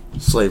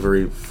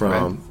slavery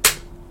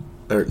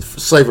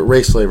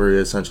race slavery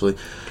essentially.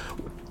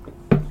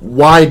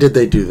 Why did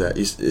they do that?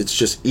 It's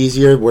just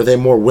easier. Were they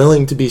more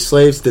willing to be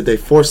slaves? Did they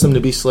force them to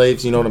be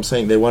slaves? You know what I'm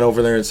saying? They went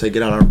over there and said,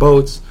 "Get on our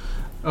boats."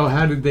 Oh,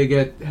 how did they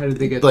get?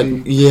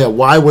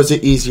 Why was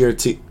it easier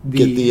to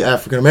get the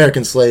African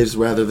American slaves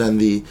rather than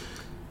the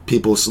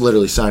people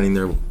literally signing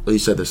their? You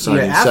said they're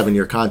signing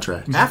 7-year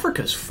contracts.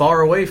 Africa's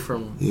far away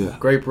from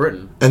Great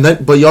Britain, and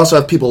then but you also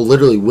have people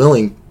literally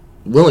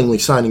willingly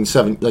signing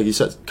 7, like you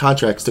said,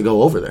 contracts to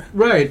go over there.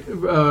 Right,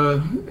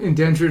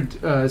 indentured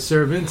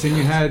servants, and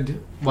you had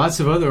lots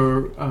of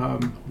other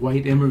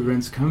white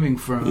immigrants coming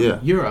from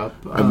Europe.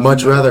 I'd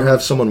much rather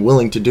have someone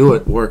willing to do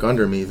it work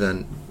under me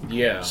than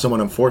someone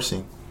I'm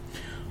forcing.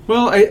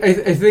 Well,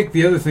 I think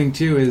the other thing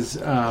too is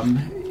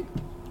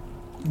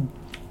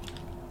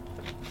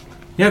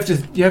you have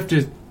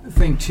to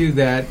think too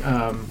that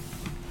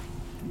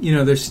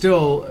there's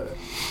still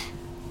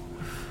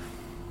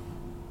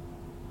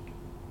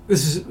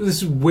this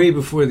is way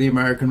before the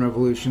American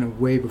Revolution and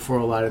way before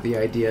a lot of the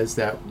ideas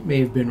that may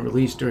have been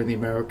released during the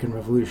American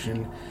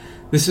Revolution.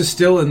 This is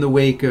still in the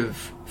wake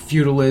of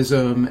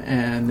feudalism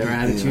and their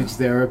attitudes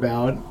there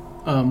about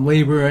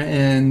labor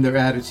and their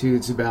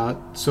attitudes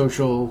about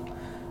social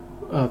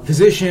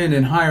position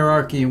and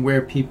hierarchy and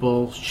where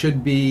people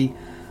should be.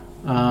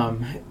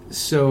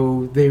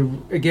 So they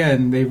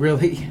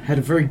really had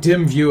a very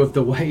dim view of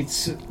the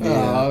whites,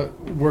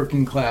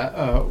 working class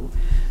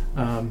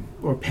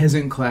or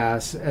peasant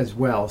class as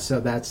well. So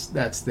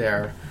that's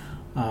there.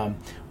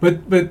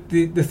 But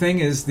the thing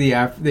is, the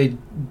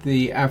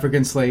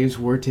African slaves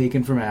were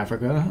taken from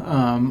Africa.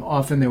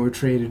 Often they were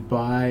traded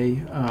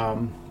by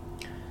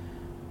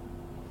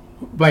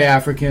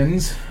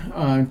Africans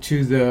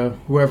to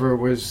whoever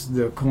was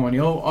the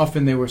colonial.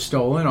 Often they were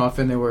stolen.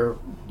 Often they were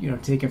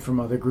taken from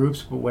other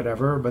groups, but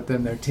whatever. But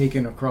then they're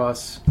taken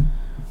across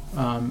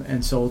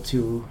and sold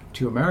to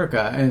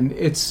America, and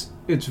it's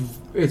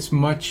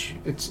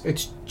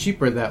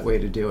cheaper that way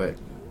to do it.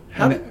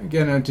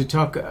 To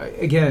talk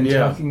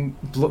talking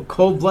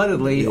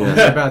cold-bloodedly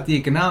only about the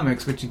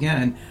economics, which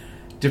again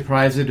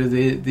deprives it of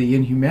the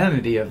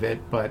inhumanity of it.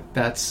 But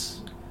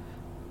that's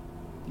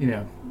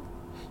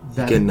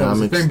that was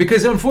the thing,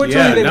 because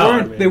unfortunately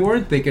they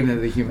weren't thinking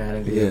of the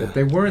humanity of it.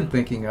 They weren't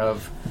thinking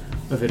of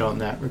it on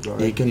that regard.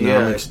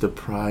 Economics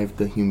deprived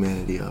the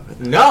humanity of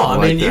it. No,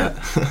 I mean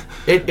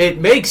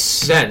it makes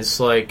sense,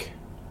 like,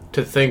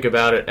 to think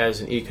about it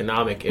as an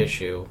economic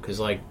issue, because,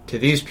 like, to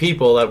these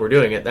people that were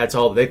doing it, that's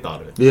all they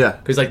thought of it. Yeah,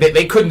 because, like,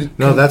 they couldn't.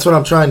 No, that's what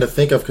I'm trying to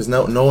think of, because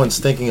no one's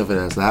thinking of it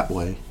as that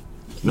way.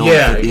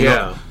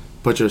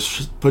 Put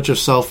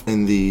yourself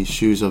in the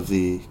shoes of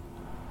the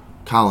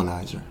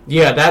colonizer.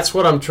 Yeah, that's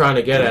what I'm trying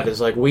to get at.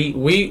 Is like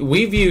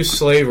we view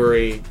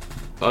slavery,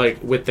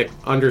 like, with the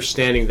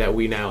understanding that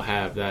we now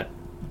have that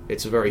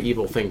it's a very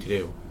evil thing to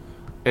do,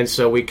 and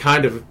so we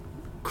kind of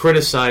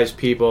criticize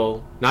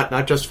people,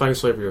 not justifying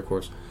slavery, of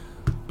course,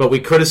 but we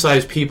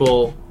criticize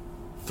people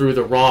through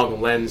the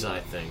wrong lens, I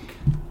think.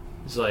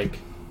 It's like...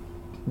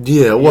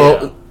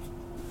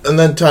 And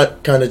then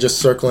kind of just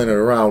circling it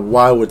around,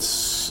 why would...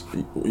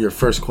 Your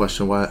first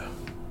question, why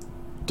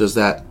does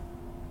that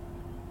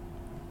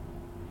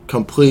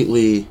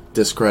completely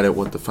discredit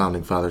what the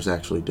Founding Fathers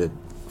actually did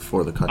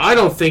for the country? I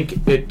don't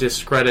think it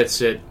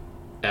discredits it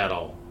at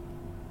all.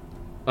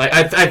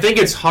 I think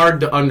it's hard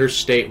to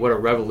understate what a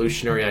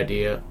revolutionary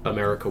idea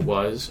America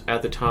was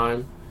at the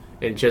time,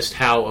 and just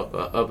how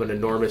of an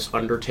enormous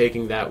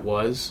undertaking that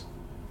was.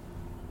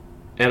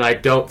 And I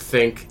don't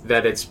think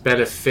that it's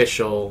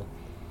beneficial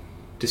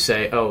to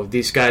say, oh,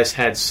 these guys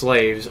had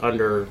slaves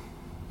under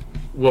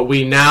what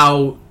we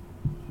now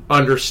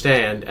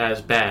understand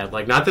as bad.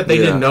 Like, not that they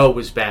didn't know it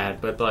was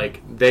bad, but,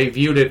 like, they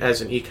viewed it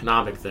as an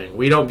economic thing.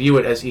 We don't view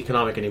it as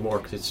economic anymore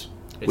because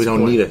it's we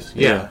don't need it.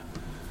 Yeah.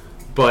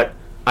 But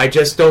I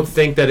just don't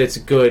think that it's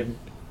good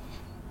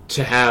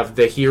to have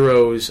the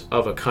heroes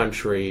of a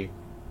country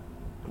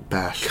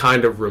bashed,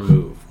 kind of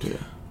removed. Yeah.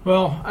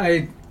 Well,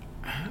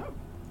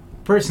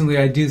 personally,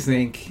 I do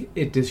think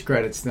it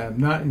discredits them.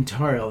 Not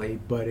entirely,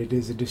 but it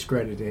is a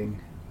discrediting.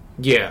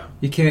 Yeah.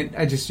 You can't...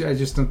 I just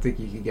don't think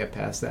you can get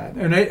past that.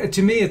 And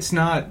to me, it's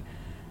not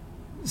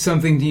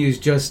something to use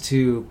just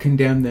to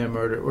condemn them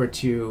or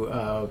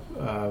to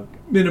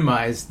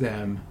minimize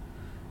them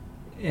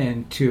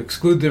and to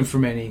exclude them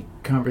from any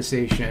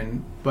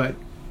conversation. But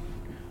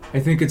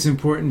I think it's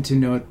important to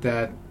note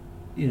that,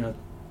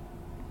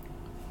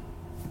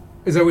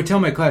 as I would tell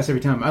my class every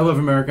time, I love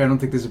America. I don't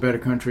think there's a better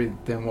country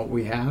than what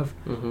we have.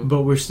 Mm-hmm.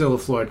 But we're still a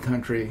flawed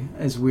country,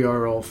 as we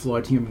are all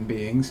flawed human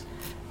beings.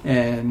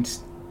 And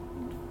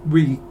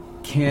we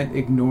can't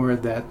ignore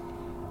that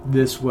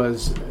this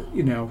was,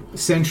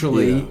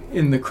 essentially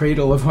in the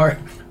cradle of our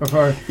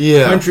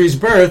country's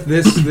birth.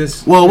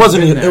 This well,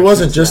 it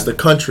wasn't just the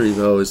country,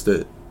 though, is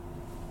the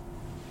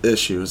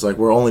issue. It's like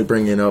we're only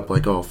bringing up,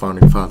 like, oh,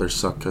 Founding Fathers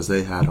suck because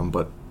they had them,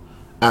 but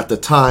at the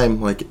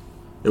time, like,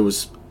 it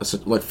was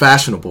like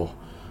fashionable.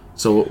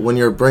 So when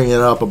you're bringing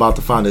it up about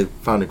the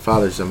Founding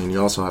Fathers, I mean,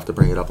 you also have to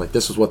bring it up like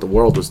this is what the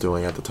world was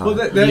doing at the time. Well,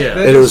 that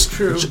is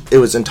true. It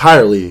was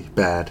entirely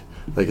bad.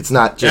 Like, it's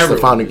not just the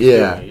founding.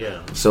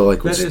 Yeah. So,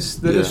 like, that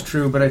is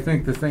true. But I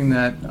think the thing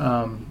that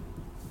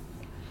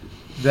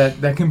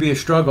that can be a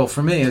struggle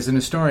for me as an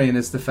historian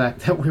is the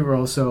fact that we were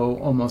also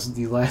almost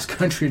the last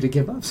country to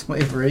give up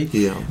slavery.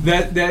 Yeah.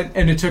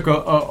 And it took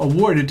a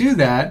war to do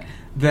that.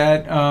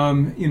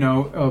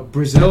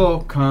 Brazil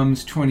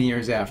comes 20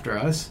 years after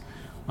us.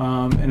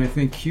 And I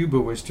think Cuba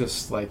was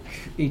just like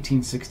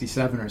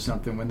 1867 or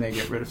something when they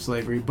get rid of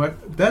slavery.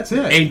 But that's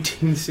it.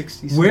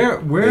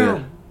 1867.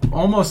 We're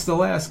almost the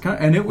last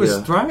country. And it was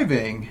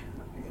thriving,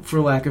 for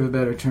lack of a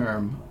better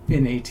term,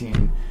 in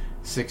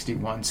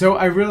 1861. So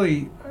I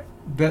really...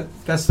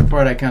 That's the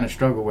part I kind of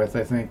struggle with.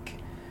 I think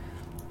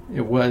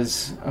it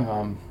was...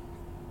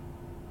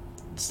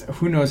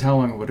 who knows how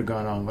long it would have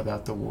gone on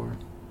without the war.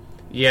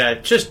 Yeah,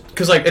 just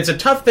because, like, it's a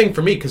tough thing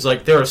for me because,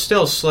 like, there are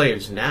still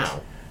slaves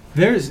now.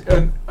 There's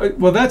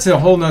well, that's a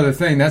whole nother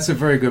thing. That's a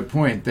very good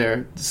point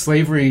there.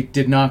 Slavery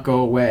did not go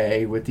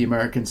away with the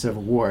American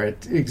Civil War.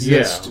 It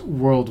exists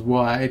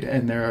worldwide,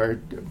 and there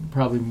are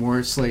probably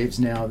more slaves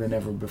now than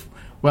ever before.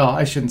 Well,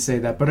 I shouldn't say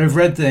that, but I've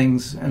read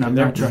things, and I'm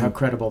not sure how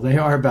credible they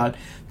are about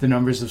the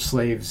numbers of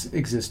slaves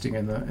existing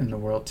in the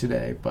world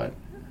today. But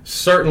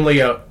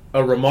certainly a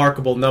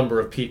remarkable number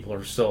of people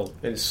are still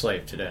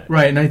enslaved today.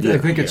 Right, and I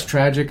think it's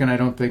tragic, and I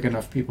don't think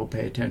enough people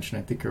pay attention.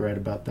 I think you're right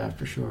about that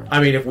for sure.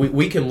 I mean, if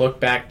we can look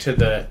back to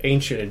the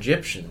ancient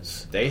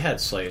Egyptians, they had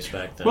slaves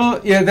back then.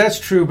 Well, yeah, that's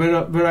true,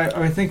 but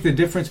I think the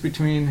difference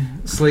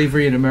between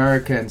slavery in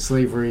America and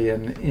slavery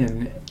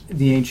in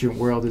the ancient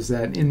world is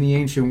that in the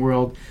ancient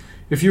world,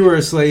 if you were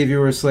a slave, you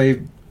were a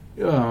slave.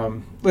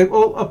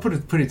 I'll put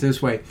it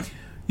this way.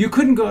 You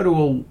couldn't go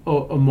to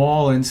a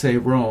mall in, say,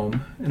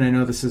 Rome, and I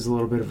know this is a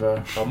little bit of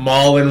a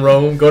mall in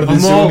Rome. Go to the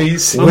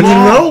Zoomies. When in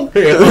Rome?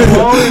 A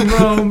mall in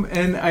Rome,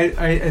 and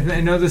I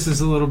know this is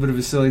a little bit of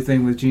a silly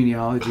thing with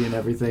genealogy and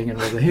everything, and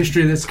all the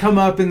history that's come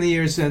up in the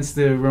years since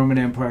the Roman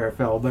Empire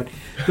fell. But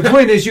the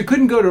point is, you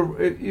couldn't go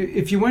to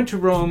if you went to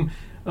Rome,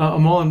 a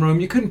mall in Rome,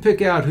 you couldn't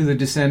pick out who the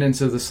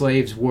descendants of the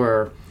slaves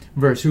were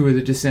versus who were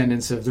the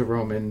descendants of the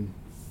Roman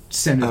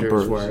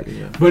senators were.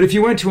 Yeah. But if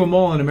you went to a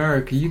mall in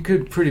America, you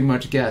could pretty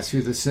much guess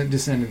who the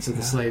descendants of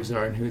the slaves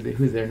are and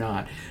who they're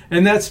not.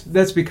 And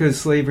that's because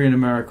slavery in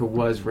America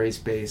was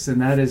race-based, and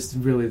that is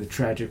really the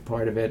tragic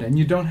part of it. And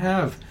you don't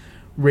have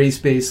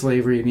race-based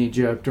slavery in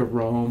Egypt or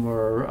Rome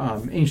or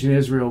ancient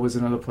Israel was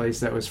another place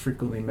that was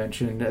frequently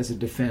mentioned as a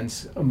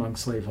defense among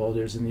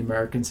slaveholders in the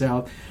American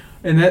South.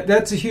 And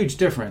that's a huge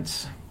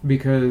difference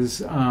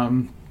because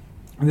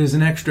there's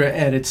an extra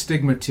added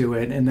stigma to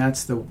it, and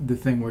that's the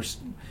thing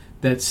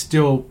that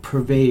still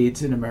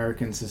pervades in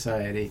American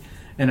society.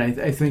 And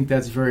I think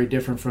that's very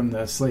different from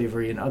the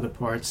slavery in other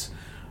parts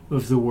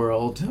of the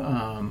world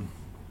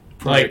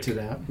prior to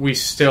that. We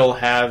still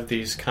have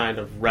these kind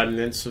of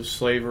remnants of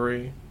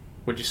slavery,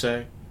 would you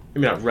say? I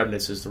mean, not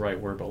remnants is the right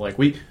word, but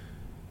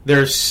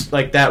there's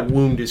like that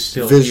wound is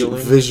still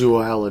healing.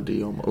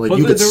 Visuality, almost. Like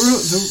you could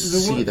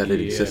see that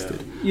it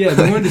existed. Yeah,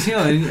 the wound is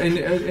healing,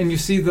 and you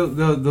see the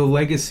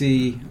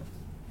legacy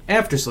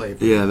after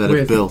slavery. Yeah, that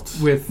it built.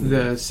 With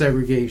the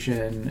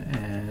segregation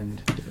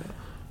and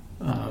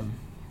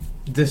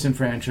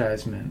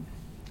disenfranchisement.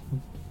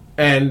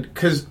 And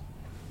because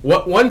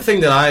one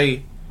thing that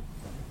I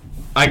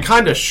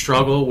kind of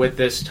struggle with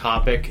this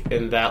topic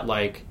in that,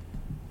 like,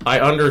 I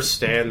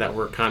understand that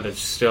we're kind of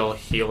still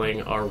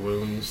healing our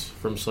wounds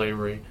from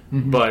slavery,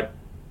 but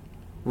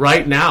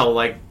right now,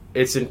 like,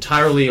 it's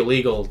entirely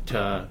illegal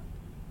to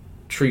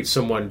treat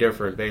someone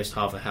different based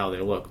off of how they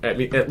look. I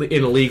mean,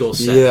 in a legal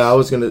sense. Yeah, I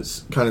was going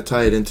to kind of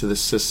tie it into the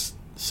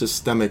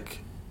systemic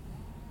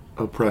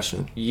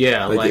oppression.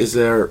 Yeah, like is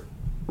there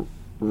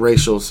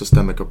racial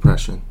systemic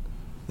oppression,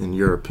 in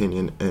your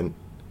opinion, and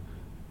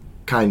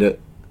kind of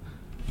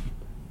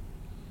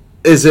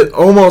is it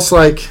almost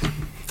like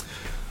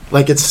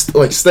it's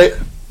like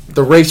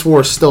the race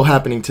war is still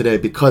happening today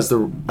because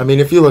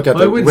if you look at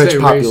the rich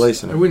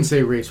population, I wouldn't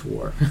say race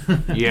war.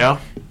 Yeah.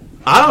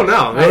 I don't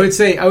know. I would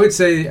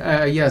say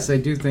yes, I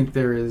do think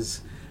there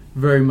is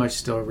very much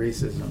still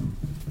racism.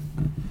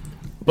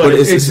 But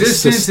it's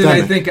existence, and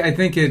I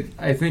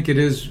think it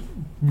is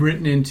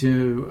written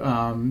into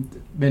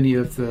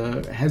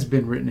has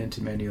been written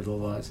into many of the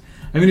laws.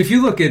 I mean, if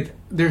you look at,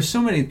 there's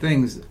so many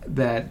things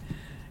that,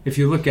 if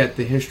you look at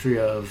the history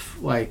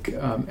of, like,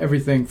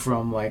 everything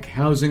from, like,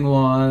 housing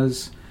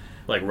laws.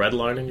 Like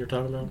redlining you're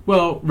talking about?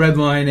 Well,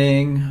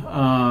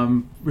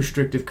 redlining,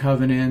 restrictive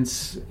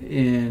covenants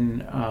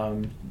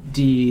in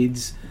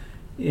deeds,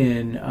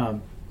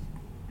 in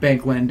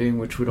bank lending,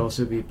 which would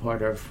also be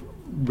part of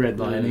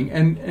redlining.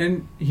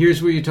 And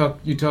here's where you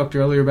talked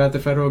earlier about the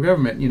federal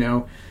government,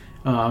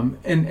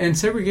 and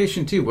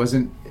segregation, too,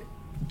 wasn't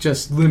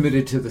just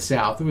limited to the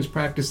South. It was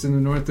practiced in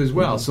the North as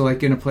well. So,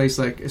 like, in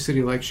a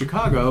city like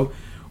Chicago,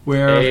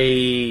 where...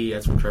 Hey,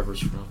 that's where Trevor's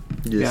from.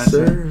 Yes,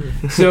 sir.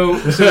 So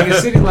in a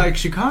city like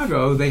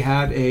Chicago, they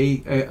had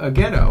a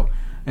ghetto,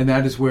 and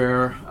that is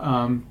where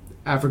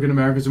African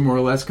Americans are more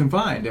or less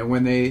confined. And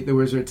when there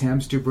was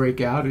attempts to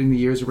break out in the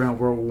years around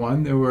World War I,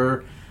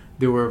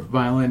 there were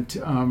violent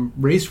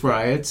race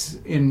riots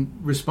in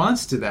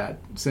response to that,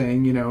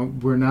 saying,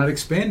 we're not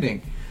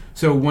expanding.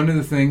 So one of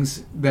the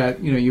things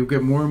that, you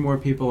get more and more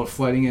people are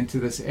flooding into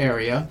this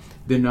area.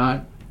 They're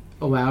not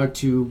allowed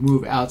to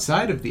move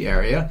outside of the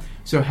area.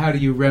 So how do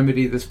you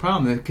remedy this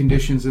problem? The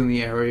conditions in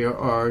the area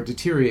are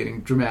deteriorating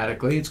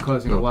dramatically. It's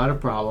causing a lot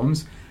of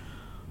problems.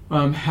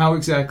 How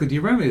exactly do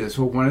you remedy this?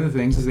 Well, one of the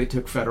things is they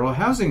took federal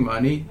housing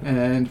money,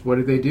 and what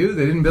did they do?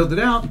 They didn't build it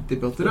out. They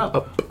built it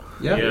up.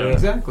 Yeah,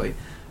 exactly.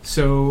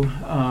 So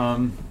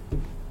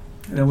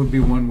that would be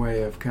one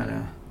way of kind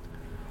of...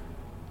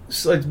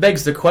 So it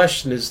begs the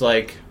question is,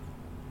 like,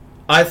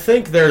 I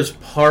think there's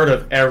part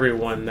of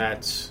everyone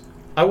that's,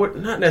 I would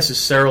not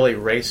necessarily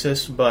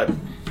racist, but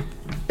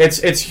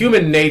it's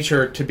human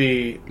nature to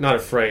be not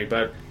afraid,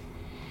 but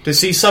to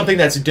see something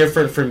that's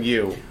different from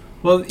you,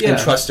 and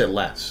trust it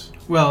less.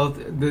 Well,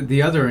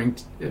 the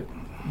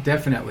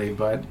definitely,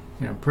 but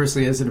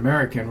personally, as an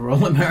American, we're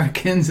all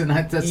Americans, and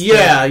that's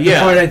the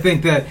part I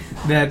think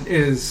that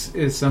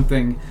is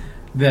something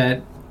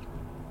that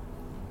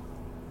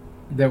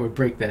would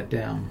break that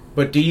down.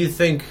 But do you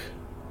think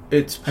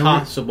it's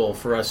possible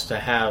for us to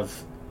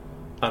have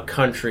a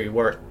country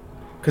where,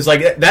 because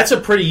that's a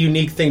pretty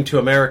unique thing to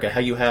America, how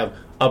you have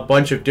a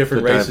bunch of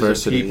different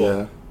races of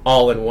people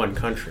all in one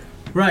country.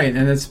 Right,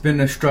 and it's been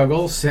a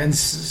struggle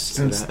since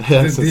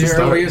the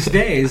earliest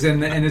days,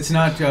 and it's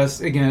not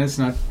just, again, it's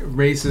not,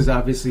 race is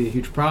obviously a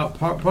huge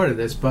part of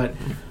this, but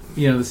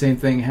the same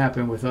thing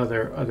happened with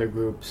other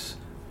groups.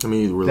 I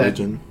mean,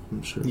 religion,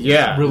 I'm sure.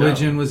 Yeah,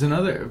 religion was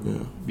another. Yeah.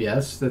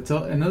 Yes, that's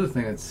another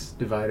thing that's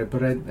divided.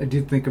 But I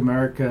do think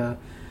America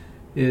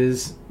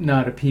is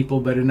not a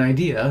people, but an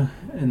idea,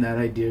 and that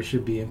idea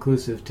should be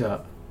inclusive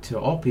to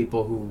all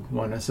people who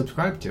want to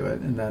subscribe to it.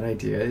 And that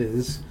idea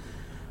is,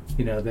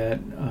 that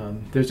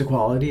there's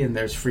equality and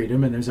there's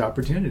freedom and there's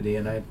opportunity,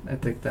 and I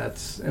think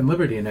and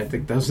liberty, and I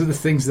think those are the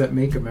things that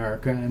make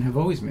America and have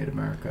always made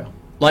America.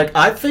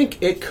 I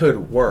think it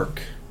could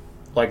work,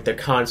 the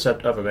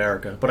concept of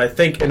America, but I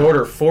think in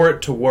order for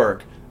it to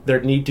work,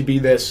 there need to be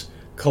this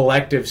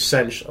collective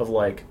sense of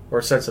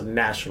or sense of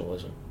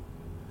nationalism.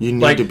 You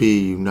need to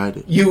be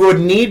united. You would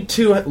need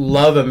to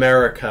love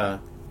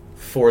America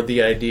for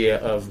the idea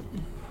of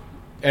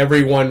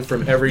everyone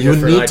from every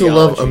different ideology. You need to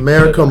love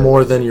America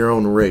more than your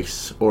own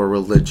race or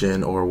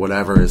religion or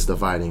whatever is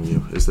dividing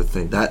you, is the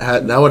thing.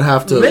 That would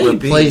have to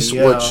replace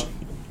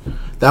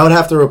that would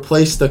have to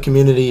replace the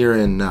community you're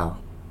in now.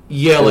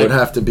 Yeah, it would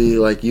have to be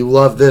you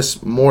love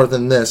this more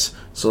than this,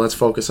 so let's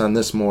focus on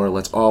this more.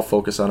 Let's all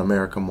focus on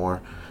America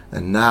more,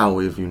 and now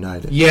we've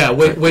united. Yeah,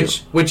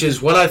 which is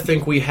what I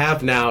think we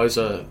have now as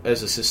a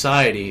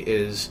society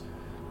is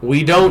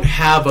we don't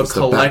have a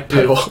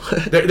collective.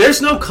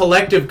 There's no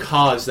collective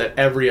cause that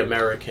every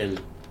American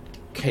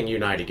can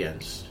unite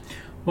against.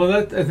 Well,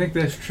 I think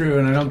that's true,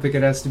 and I don't think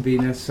it has to be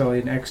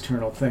necessarily an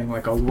external thing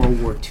like a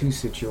World War II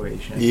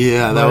situation.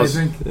 Yeah, I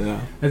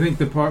think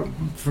the part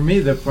for me,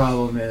 the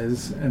problem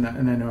is, and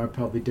I know I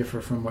probably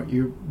differ from what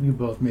you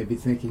both may be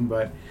thinking,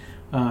 but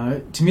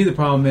to me the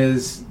problem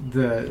is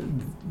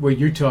what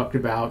you talked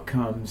about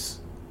comes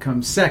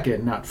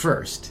second, not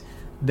first.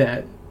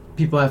 That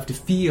people have to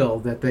feel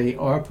that they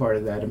are part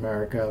of that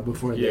America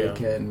before they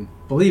can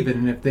believe it,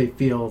 and if they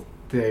feel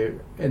they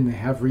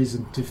have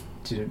reason to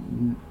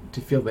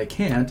feel they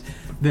can't,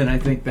 then I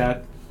think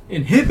that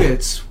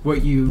inhibits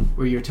what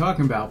you're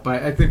talking about.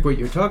 But I think what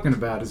you're talking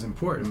about is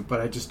important,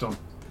 but I just don't.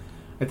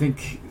 I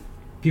think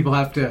people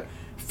have to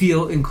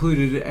feel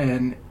included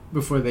and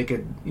before they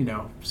could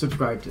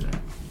subscribe to that.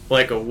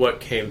 Like a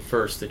what came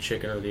first, the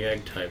chicken or the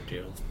egg type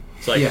deal.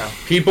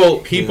 It's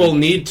people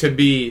need to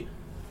be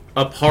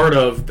a part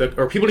of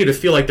or people need to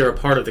feel like they're a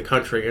part of the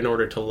country in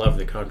order to love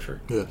the country.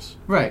 Yes.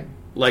 Right.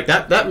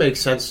 That makes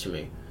sense to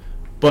me.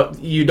 But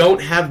you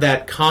don't have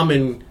that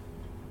common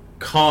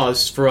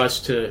cause for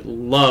us to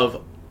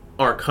love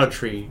our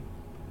country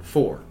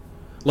for.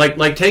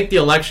 Take the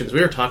elections.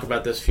 We were talking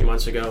about this a few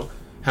months ago,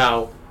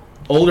 how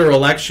older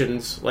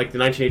elections, like the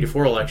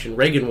 1984 election,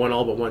 Reagan won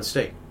all but one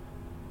state.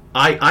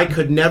 I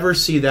could never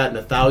see that in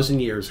 1,000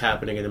 years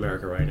happening in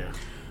America right now.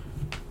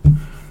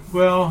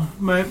 Well,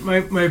 my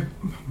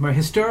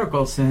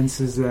historical sense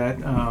is that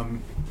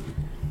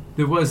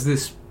there was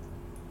this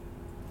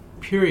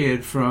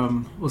period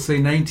from, we'll say,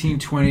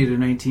 1920 to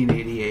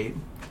 1988,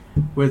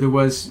 where there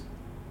was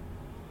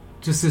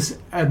just this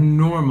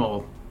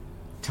abnormal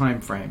time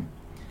frame.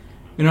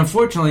 And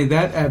unfortunately,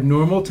 that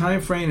abnormal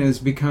time frame has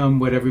become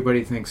what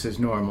everybody thinks is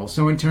normal.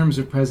 So in terms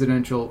of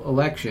presidential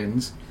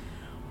elections,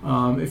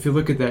 if you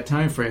look at that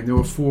time frame, there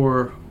were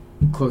 4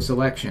 close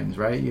elections,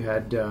 right? You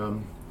had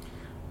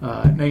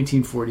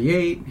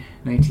 1948,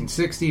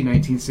 1960,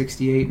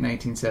 1968,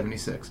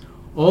 1976.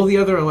 All the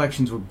other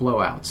elections were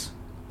blowouts.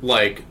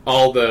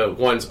 All the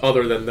ones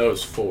other than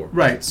those 4.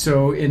 Right.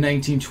 So in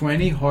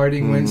 1920,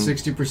 Harding wins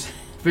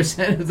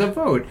 60% of the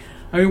vote.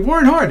 I mean,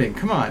 Warren Harding,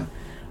 come on.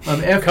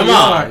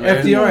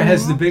 FDR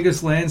has the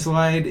biggest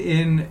landslide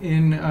in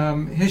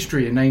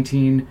history in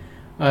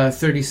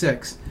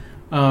 1936.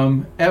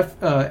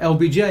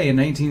 LBJ in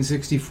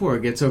 1964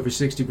 gets over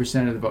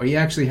 60% of the vote. He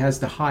actually has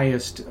the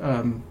highest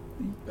at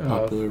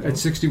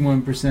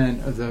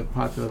 61% of the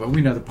popular vote.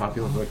 We know the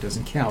popular vote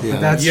doesn't count, but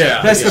that's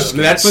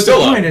the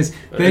point is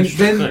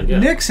then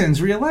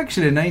Nixon's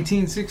re-election in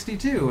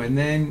 1962, and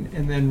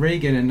then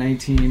Reagan in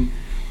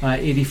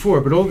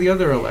 1984. But all the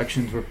other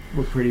elections were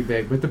pretty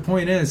big. But the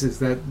point is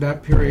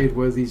that period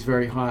was these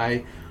very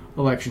high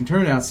election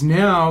turnouts.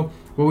 Now,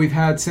 what we've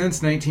had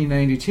since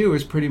 1992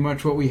 is pretty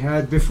much what we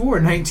had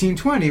before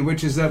 1920,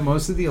 which is that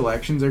most of the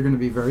elections are going to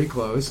be very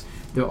close.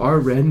 There are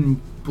red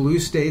and blue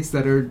states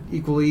that are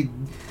equally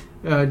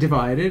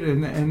divided,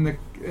 and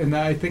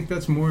I think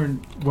that's more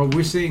what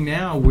we're seeing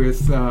now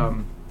with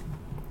and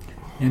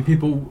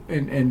people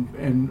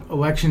and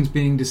elections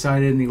being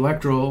decided in the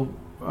electoral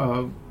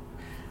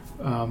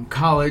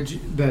college,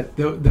 that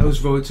those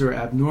votes are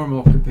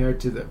abnormal compared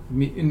to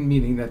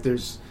meaning that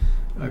there's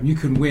you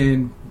can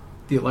win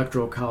the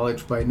Electoral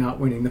College by not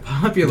winning the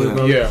popular Yeah.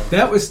 vote. Yeah.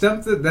 That was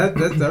stuff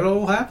that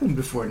all happened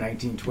before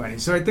 1920.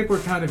 So I think we're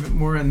kind of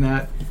more in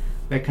that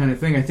kind of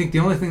thing. I think the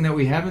only thing that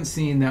we haven't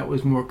seen that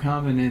was more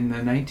common in the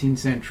 19th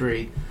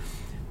century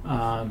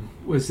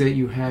was that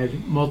you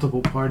had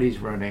multiple parties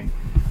running,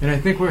 and I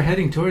think we're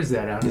heading towards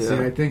that. Honestly,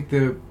 Yeah. I think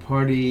the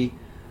party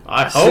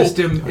I hope.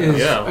 system is.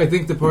 Yeah. I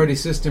think the party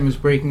system is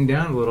breaking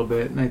down a little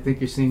bit, and I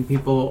think you're seeing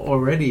people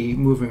already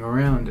moving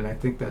around, and I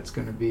think that's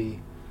going to be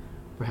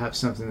perhaps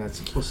something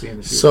we'll see in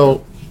the future.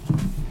 So,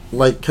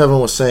 like Kevin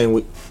was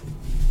saying,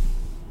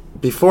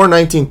 before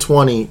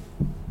 1920,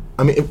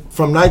 I mean,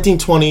 from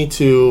 1920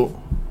 to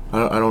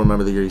I don't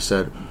remember the year you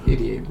said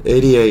 88.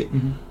 88.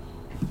 Mhm.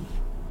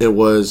 It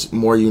was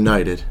more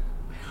united.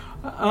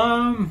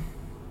 Yeah.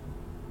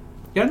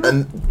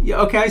 And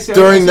Okay. I see,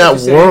 during I that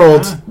see what you're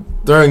world, saying.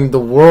 during the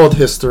world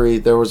history,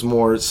 there was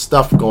more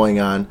stuff going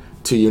on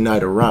to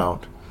unite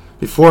around.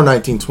 Before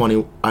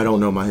 1920, I don't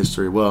know my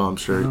history well. I'm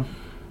sure. Uh-huh.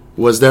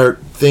 Was there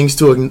things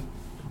to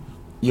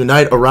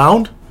unite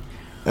around?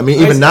 I mean,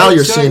 even now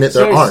you're seeing it.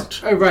 There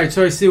aren't. Right.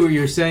 So I see what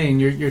you're saying.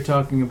 You're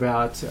talking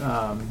about.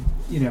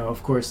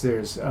 Of course,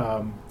 there's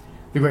the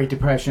Great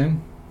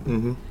Depression,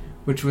 Mm-hmm.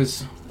 which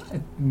was.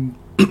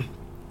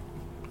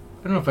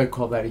 I don't know if I'd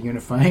call that a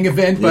unifying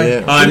event, but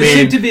Yeah. there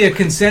seemed to be a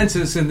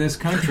consensus in this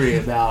country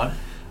about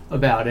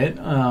it.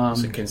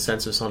 There's a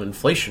consensus on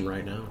inflation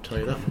right now, I'll tell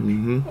you that.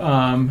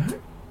 Mm-hmm.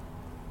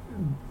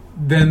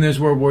 Then there's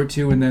World War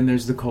II, and then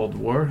there's the Cold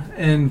War.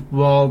 And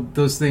while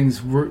those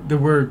things there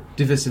were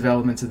divisive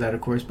elements of that,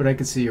 of course, but I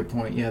could see your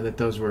point, yeah, that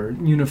those were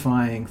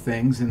unifying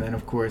things. And then,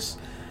 of course,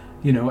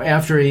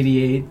 after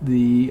 88,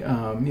 the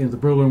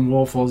Berlin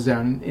Wall falls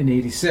down in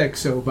 86.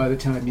 So by the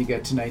time you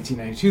get to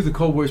 1992, the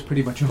Cold War is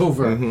pretty much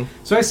over. Mm-hmm.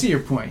 So I see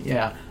your point.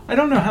 Yeah, I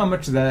don't know how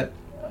much of that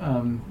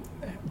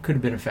could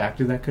have been a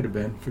factor. That could have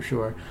been for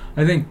sure.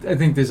 I think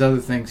there's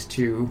other things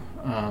too.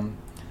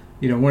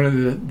 One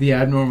of the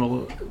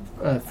abnormal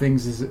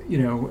things is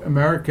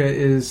America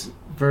is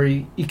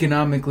very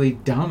economically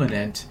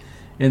dominant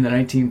in the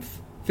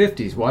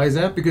 1950s. Why is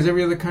that? Because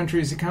every other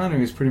country's economy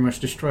was pretty much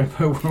destroyed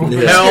by World War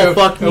II. Hell,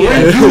 fuck And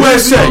yeah. we're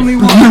the only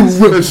ones.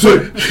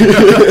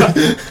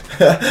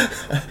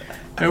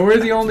 And we're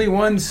the only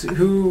ones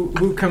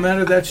who come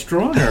out of that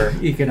stronger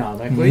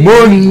economically.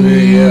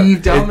 Money.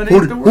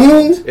 Dominate the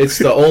world. It's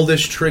the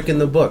oldest trick in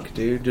the book,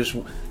 dude. Just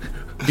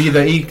be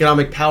the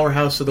economic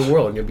powerhouse of the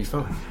world and you'll be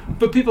fine.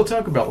 But people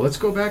talk about, let's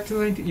go back to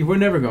the 19... We're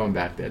never going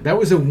back there. That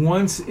was a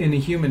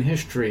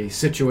once-in-a-human-history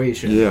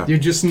situation. Yeah. You're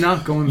just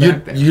not going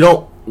back there. You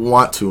don't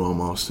want to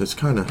almost. It's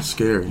kind of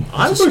scary.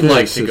 I It's a would scary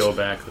like to situ- go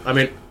back. I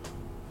mean,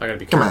 I gotta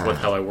be Come careful on.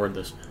 with how I word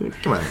this.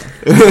 Come on.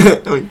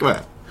 I mean, come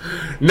on.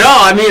 No,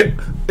 I mean,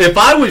 if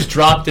I was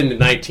dropped into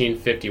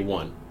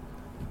 1951,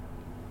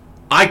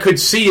 I could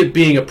see it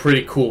being a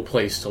pretty cool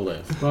place to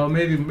live. Well,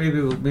 maybe a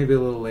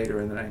little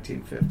later in the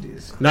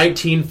 1950s.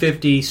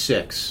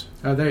 1956.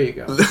 Oh, there you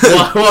go. What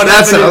That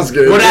happened sounds in,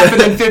 good. What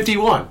happened in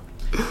 51?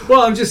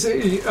 Well, I'm just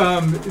saying,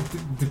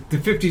 the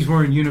 50s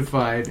weren't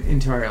unified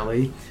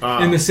entirely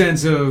in the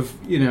sense of,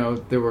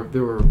 there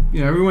were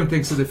everyone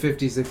thinks of the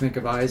 50s, they think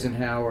of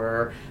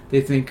Eisenhower,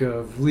 they think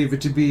of Leave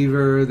It to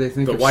Beaver, they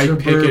think The of white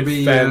picket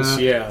suburbia, fence,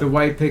 yeah. the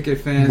white picket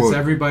fence, What?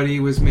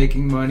 Everybody was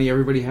making money,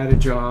 everybody had a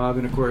job,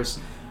 and of course,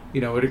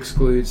 it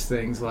excludes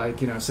things like,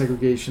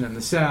 segregation in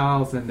the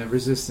South and the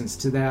resistance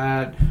to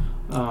that.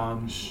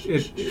 And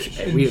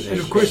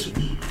of course...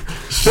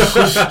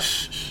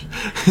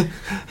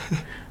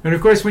 And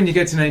of course, when you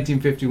get to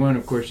 1951,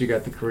 of course, you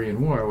got the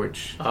Korean War,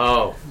 which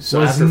So was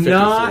after 53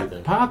 not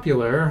then.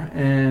 popular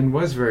and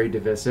was very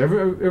divisive.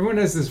 Everyone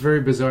has this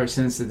very bizarre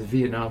sense that the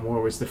Vietnam War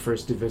was the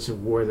first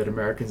divisive war that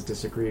Americans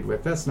disagreed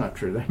with. That's not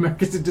true. The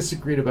Americans have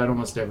disagreed about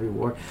almost every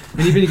war,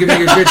 and even you can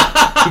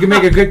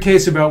make a good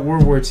case about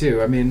World War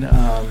II. I mean.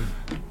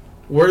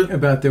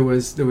 There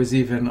was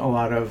even a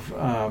lot of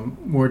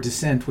more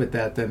dissent with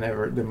that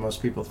than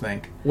most people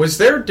think. Was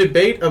there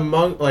debate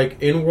among,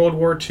 in World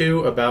War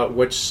II about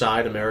which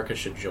side America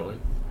should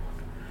join?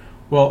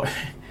 Well,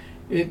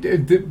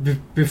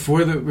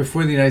 before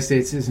the United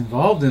States is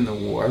involved in the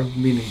war,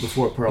 meaning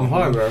before Pearl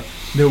Harbor,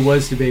 there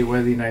was debate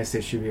whether the United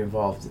States should be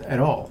involved at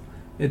all.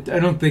 I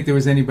don't think there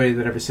was anybody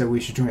that ever said we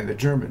should join the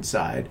German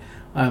side.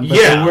 But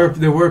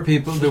there were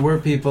people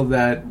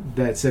that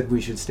said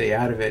we should stay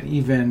out of it,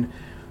 even.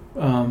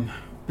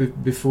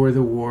 Before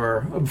the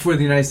war, before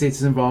the United States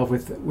is involved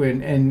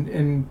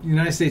and the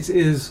United States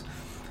is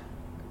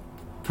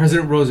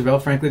President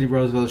Roosevelt, Franklin D.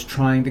 Roosevelt, is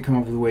trying to come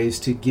up with ways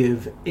to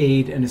give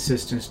aid and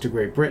assistance to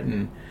Great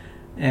Britain,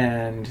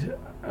 and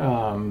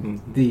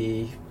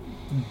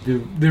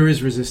there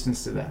is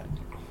resistance to that.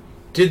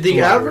 Did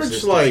the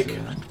average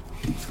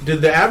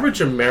Did the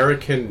average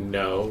American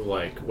know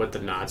what the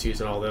Nazis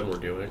and all them were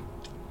doing?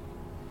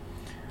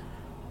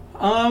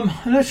 I'm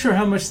not sure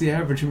how much the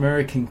average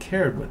American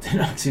cared what the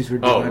Nazis were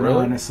doing.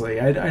 Really? Honestly,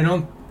 I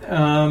don't.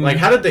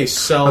 How did they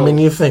sell? I mean,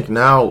 you think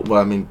now,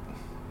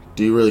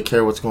 do you really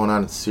care what's going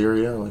on in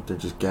Syria? Like, they're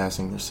just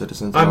gassing their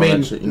citizens and I all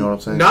mean, that shit, you know what I'm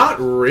saying? Not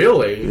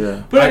really.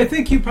 Yeah. But I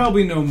think you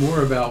probably know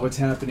more about what's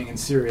happening in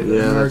Syria than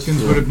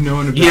Americans would have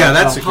known about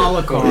that's the a good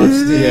Holocaust.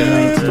 point.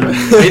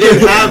 They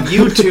didn't have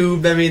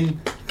YouTube. I mean,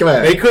 Come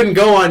on. they couldn't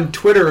go on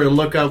Twitter and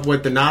look up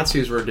what the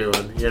Nazis were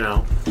doing, you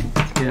know.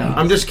 Yeah.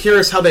 I'm just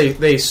curious how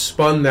they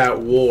spun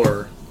that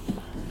war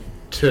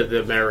to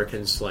the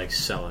Americans to, like,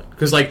 sell it.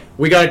 Because, like,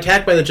 we got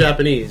attacked by the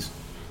Japanese,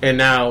 and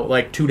now,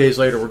 like, 2 days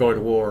later, we're going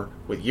to war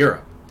with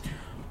Europe.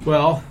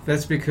 Well,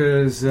 that's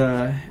because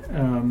Hitler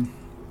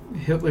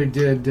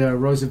did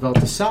Roosevelt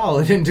a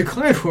solid and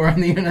declared war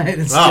on the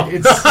United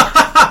States.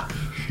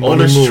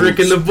 Oldest trick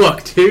in the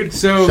book, dude.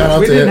 So Shout out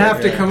we to didn't Hitler.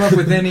 have to come up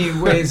with any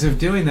ways of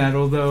doing that.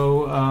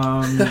 Although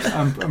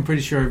I'm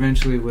pretty sure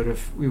eventually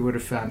we would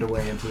have found a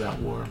way into that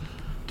war.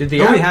 Did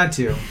But we had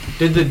to.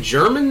 Did the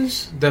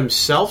Germans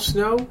themselves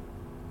know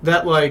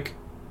that, like...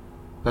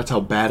 That's how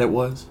bad it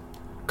was?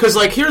 Because,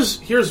 like, here's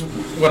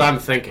what I'm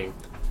thinking.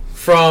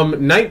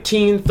 From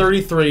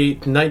 1933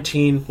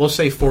 to we'll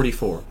say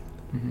 44.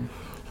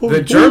 Mm-hmm.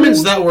 The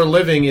Germans that were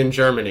living in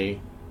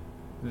Germany,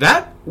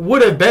 that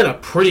would have been a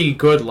pretty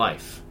good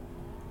life.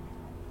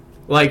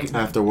 Like,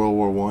 After World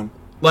War One.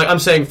 like I'm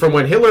saying, from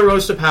when Hitler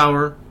rose to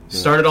power,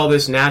 started all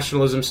this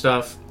nationalism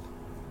stuff,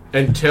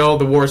 until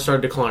the war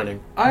started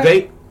declining.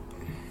 I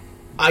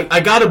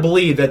gotta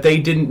believe that they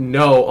didn't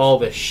know all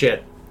this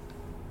shit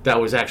that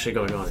was actually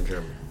going on in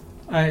Germany.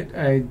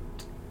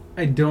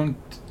 I don't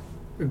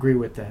agree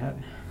with that.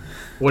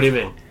 What do you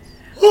mean?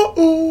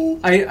 Uh-oh.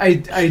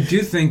 I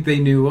do think they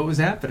knew what was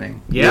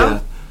happening.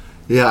 Yeah?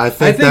 Yeah, I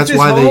think that's this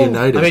why they whole-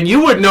 united. I mean,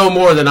 you would know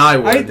more than I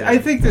would. I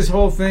think this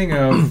whole thing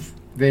of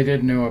they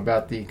didn't know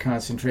about the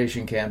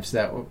concentration camps,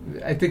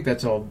 I think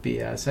that's all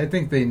BS. I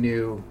think they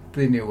knew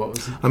what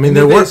was. I mean,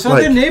 they weren't saw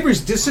like their neighbors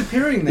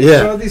disappearing. They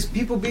Yeah. saw these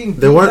people being.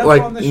 they beat weren't up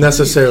like on the street.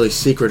 necessarily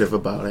secretive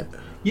about it.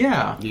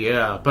 Yeah.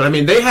 Yeah, but I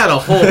mean, they had a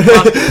whole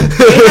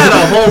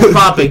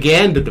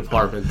propaganda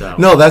department, though.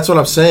 No, that's what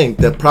I'm saying.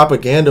 The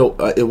propaganda,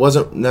 it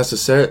wasn't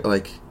necessary.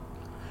 Like,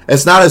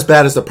 it's not as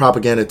bad as the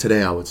propaganda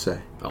today, I would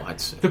say. Oh,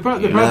 I'd say. The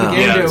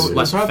propaganda, it's the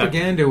less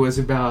propaganda was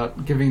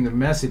about giving the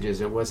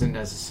messages. It wasn't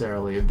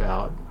necessarily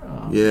about.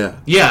 Yeah,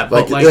 Yeah,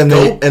 but like,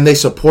 like, and they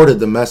supported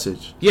the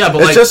message. yeah,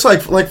 but It's just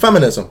like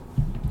feminism.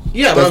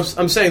 yeah, but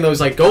I'm saying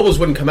those, like, Goebbels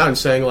wouldn't come out and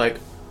saying, like,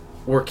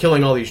 we're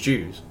killing all these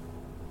Jews.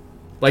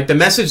 Like, the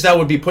message that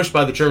would be pushed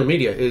by the German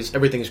media is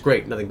everything's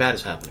great, nothing bad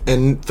is happening.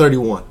 And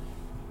 31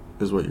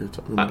 is what you're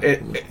talking about.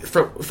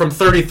 From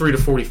 33 to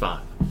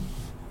 45.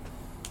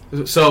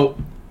 So,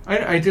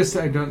 I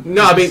don't.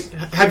 no, I mean,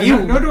 have you...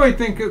 Nor do I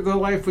think the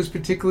life was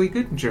particularly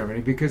good in Germany,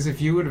 because if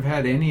you would have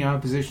had any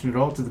opposition at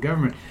all to the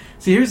government.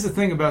 See, here's the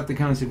thing about the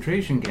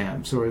concentration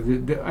camps, or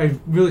I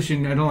really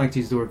shouldn't. I don't like to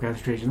use the word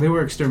concentration. They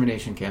were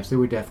extermination camps. They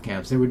were death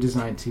camps. They were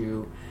designed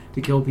to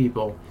kill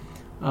people,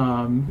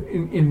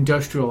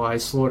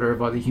 industrialized slaughter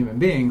of other human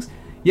beings.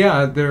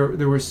 Yeah,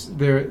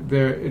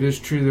 it is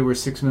true there were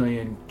 6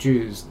 million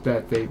Jews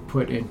that they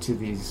put into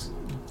these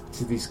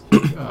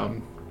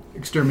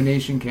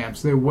extermination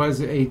camps. There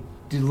was a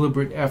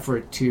deliberate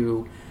effort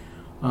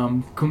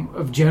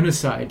of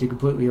genocide to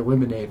completely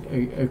eliminate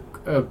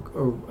a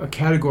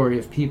category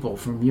of people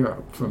from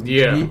Europe, from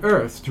the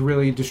earth, to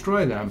really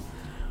destroy them.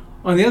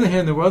 On the other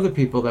hand, there were other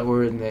people that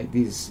were in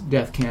these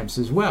death camps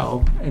as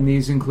well, and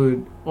these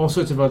include all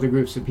sorts of other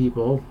groups of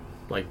people.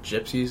 Like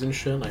gypsies and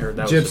shit? I heard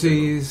that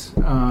Gypsies,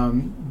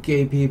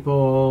 gay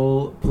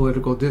people,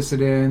 political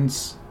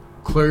dissidents,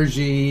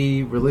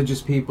 clergy,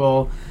 religious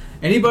people.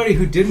 Anybody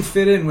who didn't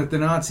fit in with the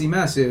Nazi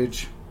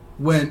message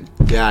went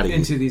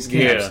into these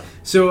camps. Yeah.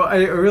 So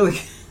I really...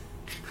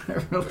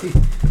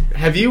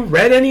 Have you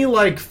read any,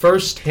 like,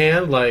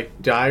 first-hand,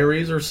 like,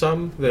 diaries or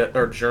some that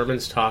are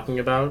Germans talking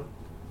about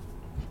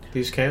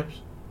these camps?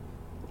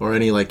 Or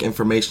any like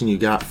information you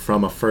got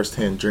from a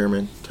first-hand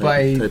German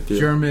type deal.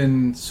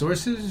 German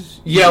sources?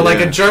 Yeah, like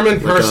a German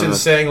person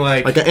saying,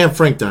 like an Anne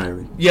Frank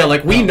diary. Yeah,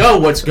 like, we know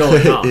what's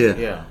going on.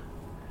 Yeah.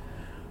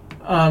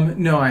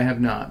 No, I have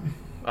not.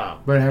 Oh.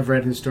 But I have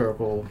read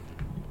historical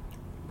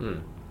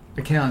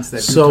accounts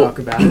that do talk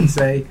about it and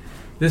say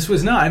this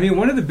was not. I mean,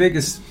 one of the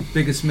biggest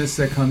myths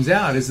that comes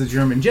out is the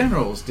German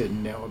generals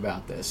didn't know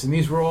about this, and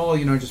these were all,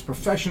 just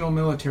professional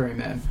military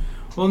men.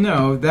 Well,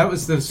 no, that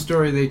was the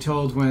story they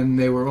told when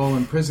they were all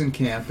in prison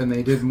camp and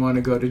they didn't want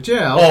to go to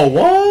jail. Oh,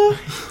 what?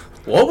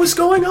 What was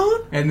going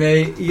on? And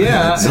they,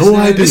 no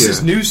idea. This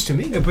is news to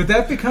me. But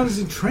that becomes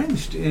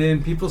entrenched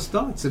in people's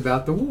thoughts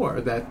about the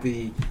war, that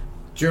the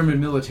German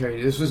military,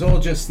 this was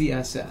all just the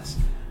SS.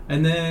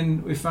 And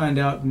then we find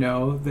out,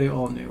 no, they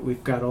all knew.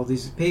 We've got all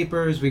these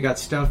papers, we got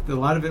stuff, a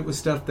lot of it was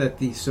stuff that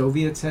the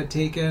Soviets had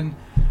taken,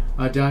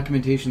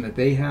 documentation that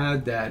they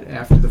had, that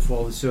after the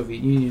fall of the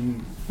Soviet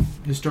Union,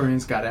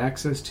 historians got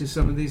access to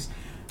some of these.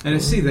 And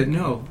to see that,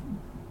 no,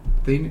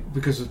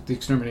 because the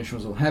extermination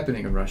was all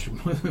happening in Russia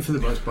for the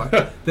most part,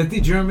 that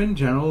the German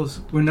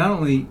generals were not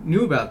only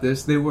knew about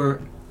this, they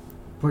were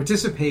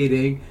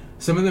participating,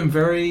 some of them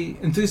very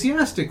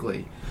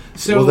enthusiastically.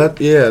 So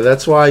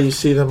that's why you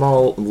see them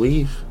all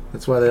leave.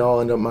 That's why they all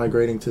end up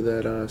migrating to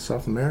that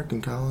South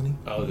American colony.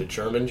 Oh, the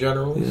German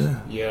generals?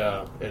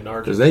 Yeah. In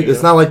Argentina.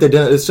 It's not like they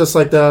didn't. It's just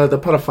like the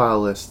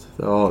pedophile list.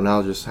 Oh,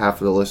 now just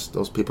half of the list,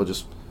 those people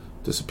just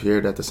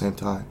disappeared at the same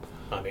time.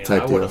 I mean,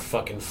 I would have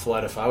fucking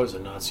fled if I was a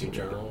Nazi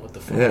general. What the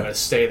fuck? Yeah. I'd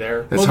stay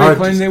there. Well, they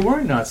claim they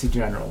weren't Nazi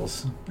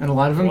generals, and a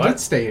lot of them did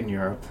stay in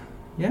Europe.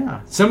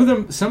 Yeah, some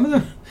of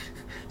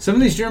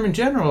these German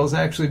generals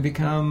actually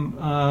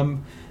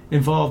become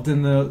involved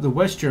in the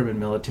West German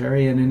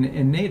military and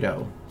in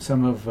NATO.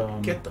 Some of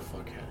get the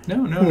fuck out.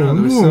 No.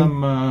 There was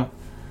some. I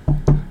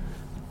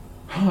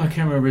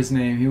can't remember his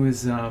name. He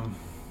was.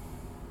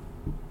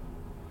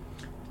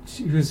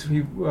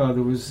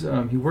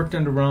 He worked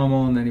under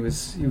Rommel, and then he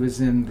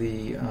was in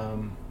the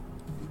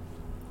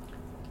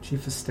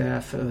chief of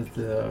staff of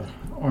the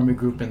army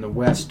group in the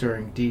West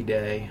during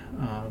D-Day.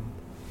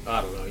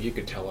 I don't know. You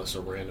could tell us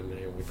a random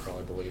name, we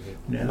probably believe it.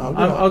 Yeah,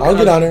 I'll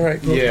get on it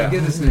right. Yeah, I'll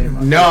get his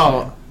name.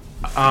 No,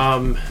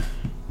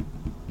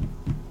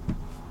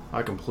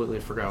 I completely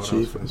forgot what I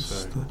was going to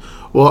say.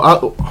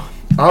 Well,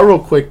 I'll real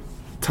quick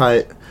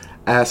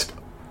ask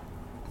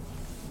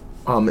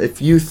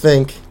if you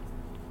think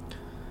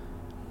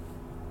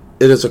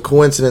it is a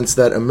coincidence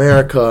that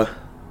America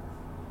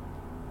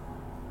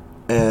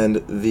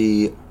and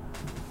the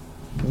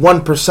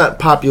 1%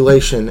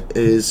 population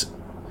is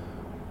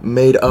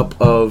made up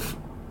of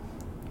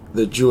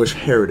the Jewish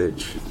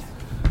heritage.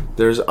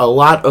 There's a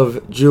lot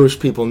of Jewish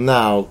people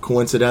now,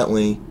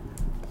 coincidentally,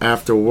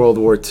 after World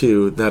War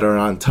II, that are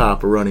on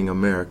top running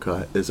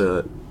America, is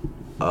a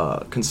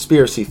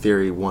conspiracy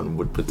theory one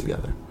would put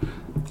together.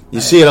 You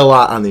see it a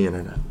lot on the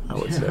internet, I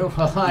would say. Go on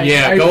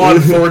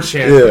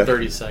 4chan for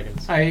 30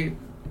 seconds. I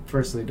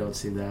personally don't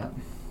see that.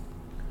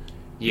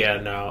 Yeah,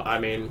 no, I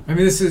mean,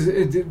 this is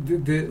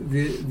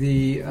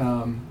the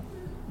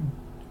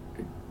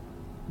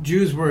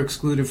Jews were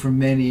excluded from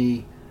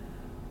many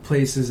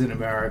places in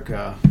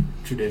America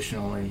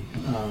traditionally.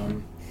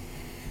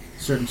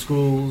 Certain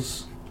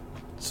schools,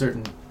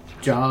 certain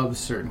jobs,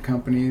 certain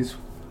companies.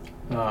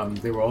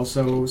 They were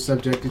also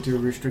subjected to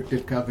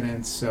restrictive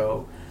covenants.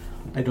 So,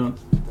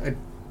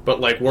 but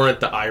weren't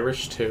the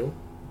Irish too?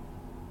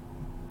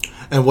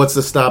 And what's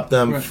to stop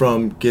them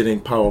from getting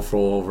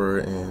powerful over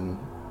in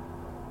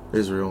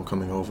Israel and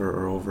coming over,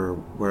 or over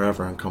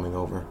wherever and coming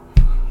over?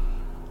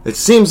 It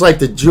seems like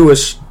the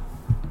Jewish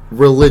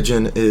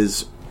religion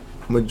is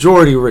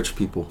majority rich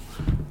people.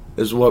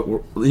 Is what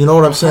you know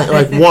what I'm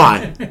saying?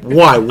 Why?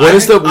 What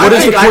is the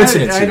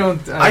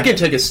coincidence? I can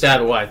take a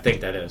stab at what I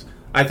think that is.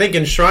 I think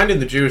enshrined in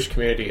the Jewish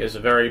community is a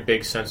very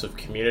big sense of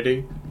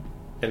community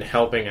and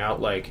helping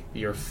out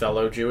your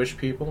fellow Jewish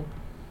people,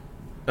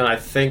 and I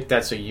think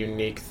that's a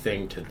unique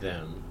thing to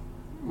them.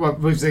 Well,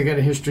 because they got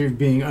a history of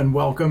being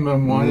unwelcome,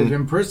 unwanted,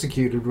 and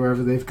persecuted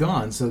wherever they've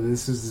gone. So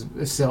this is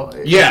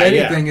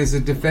is a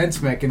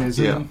defense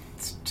mechanism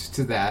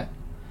to that.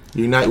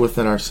 Unite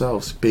within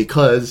ourselves,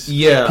 because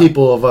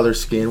people of other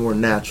skin were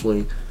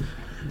naturally.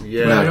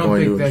 But I don't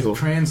think that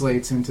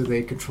translates into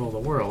they control the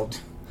world.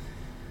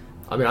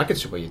 I mean, I can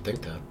see why you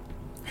think that.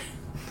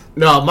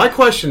 No, my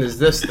question is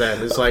this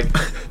then, is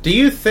do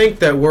you think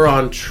that we're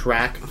on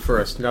track for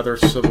another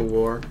civil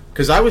war?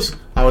 Because I was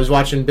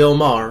watching Bill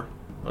Maher.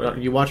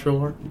 You watch Bill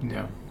Maher?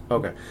 No.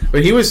 Okay.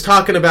 But he was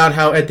talking about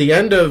how at the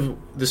end of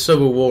the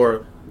Civil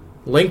War,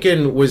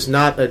 Lincoln was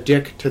not a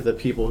dick to the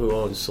people who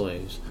owned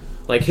slaves.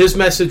 His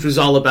message was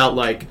all about,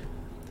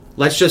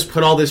 let's just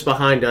put all this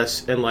behind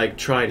us and,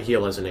 try and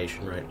heal as a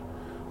nation, right?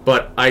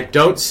 But I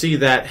don't see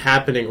that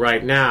happening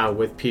right now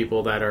with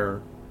people that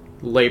are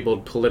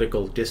labeled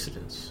political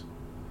dissidents.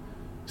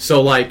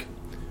 So,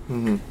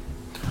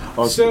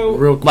 So,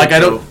 real quick,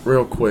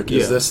 real quick,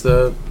 is this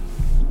the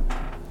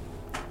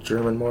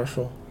German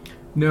marshal?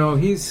 No,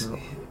 he's...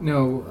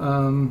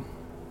 No,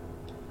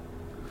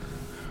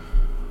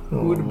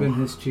 who would have been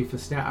his chief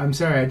of staff? I'm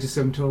sorry, I'm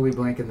totally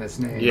blanking this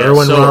name. Yeah,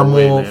 Erwin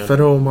Rommel,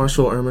 Federal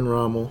Marshal Erwin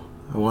Rommel.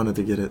 I wanted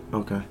to get it.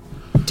 Okay.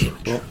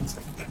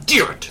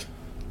 Damn it!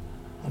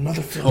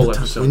 Another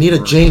episode. We need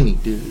a Jamie,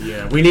 dude.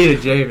 Yeah, we need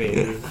a Jamie,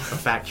 a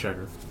fact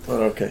checker.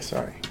 Oh, okay,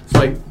 sorry. It's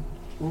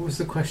what was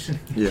the question?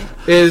 Yeah.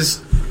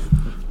 Is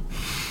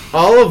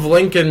all of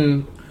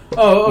Lincoln...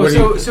 So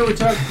we're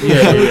talking.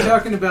 We're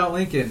talking about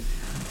Lincoln.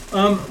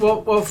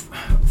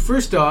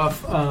 First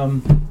off,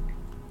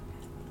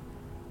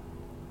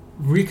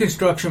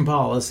 Reconstruction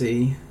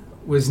policy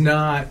was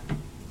not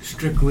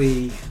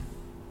strictly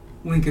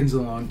Lincoln's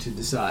alone to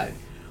decide.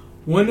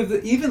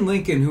 Even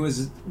Lincoln, who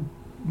was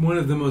one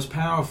of the most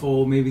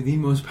powerful, maybe the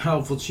most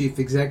powerful chief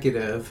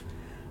executive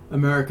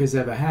America's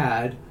ever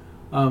had,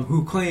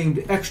 who claimed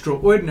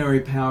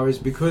extraordinary powers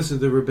because of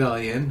the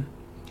rebellion,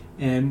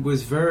 and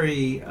was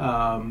very,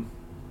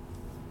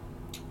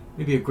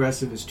 maybe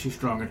aggressive is too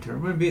strong a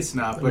term, maybe it's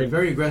not, but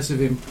very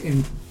aggressive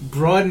in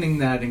broadening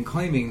that and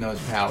claiming those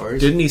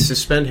powers. Didn't he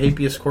suspend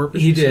habeas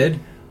corpus? He did.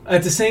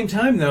 At the same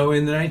time, though,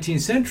 in the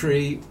 19th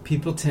century,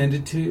 people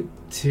tended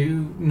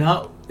to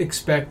not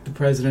expect the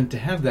president to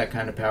have that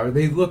kind of power.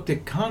 They looked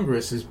at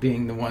Congress as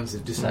being the ones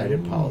that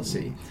decided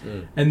policy.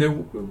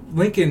 And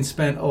Lincoln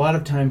spent a lot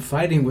of time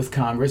fighting with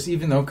Congress,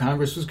 even though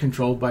Congress was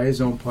controlled by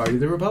his own party,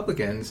 the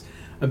Republicans,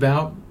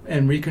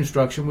 and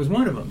Reconstruction was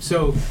one of them.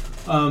 So,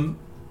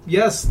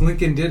 yes,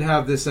 Lincoln did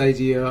have this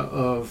idea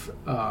of,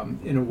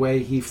 in a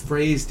way, he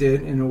phrased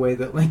it in a way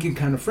that Lincoln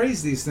kind of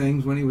phrased these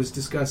things when he was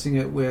discussing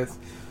it with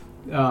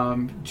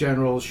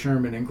Generals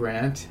Sherman and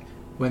Grant,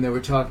 when they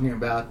were talking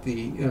about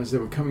as they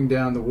were coming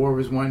down, the war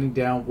was winding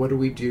down. What do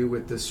we do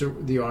with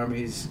the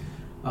armies?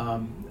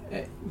 At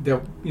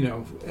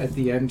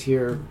the end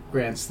here,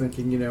 Grant's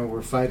thinking,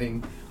 we're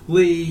fighting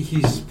Lee.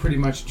 He's pretty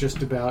much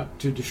just about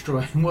to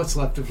destroy what's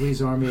left of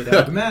Lee's army at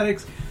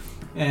Appomattox,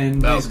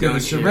 and he's going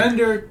to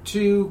surrender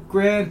to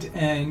Grant.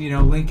 And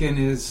Lincoln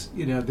is,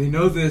 they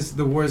know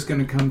the war is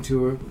going to come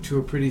to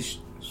a pretty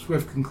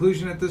swift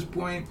conclusion at this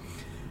point.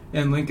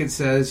 And Lincoln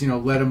says,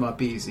 let him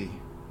up easy.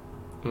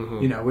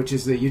 Which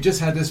is that you just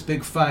had this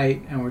big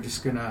fight, and we're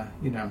just gonna,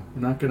 we're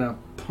not gonna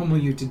pummel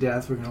you to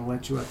death. We're gonna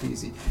let you up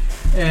easy,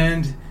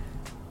 and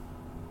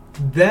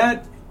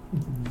that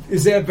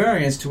is at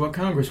variance to what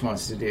Congress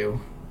wants to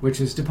do,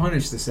 which is to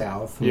punish the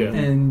South. Yeah.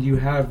 And you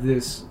have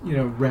this,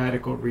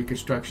 radical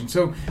Reconstruction.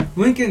 So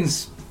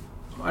Lincoln's,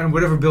 I don't know,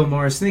 whatever Bill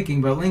Maher is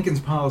thinking, but Lincoln's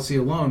policy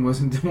alone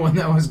wasn't the one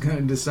that was going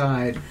to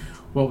decide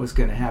what was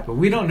going to happen.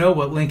 We don't know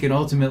what Lincoln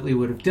ultimately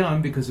would have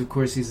done because, of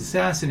course, he's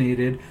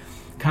assassinated.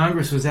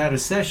 Congress was out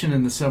of session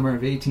in the summer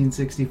of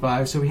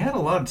 1865, so he had a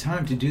lot of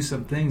time to do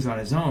some things on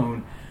his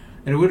own,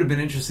 and it would have been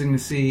interesting to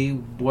see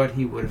what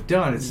he would have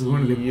done. It's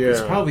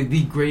it's probably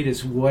the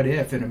greatest what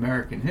if in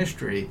American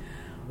history,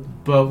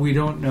 but we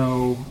don't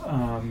know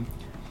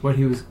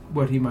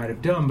what he might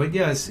have done. But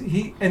yes,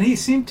 he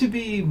seemed to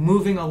be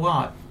moving a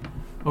lot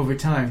over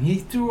time.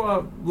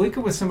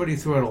 Lincoln was somebody who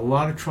threw out a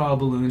lot of trial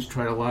balloons,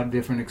 tried a lot of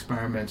different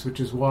experiments, which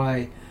is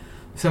why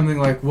something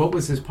like what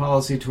was his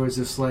policy towards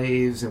the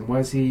slaves, and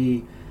was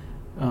he,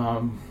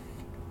 how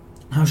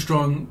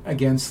strong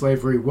against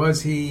slavery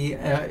was he?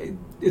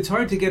 It's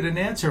hard to get an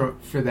answer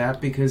for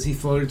that because he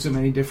floated so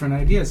many different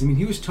ideas. I mean,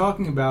 he was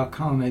talking about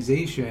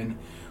colonization,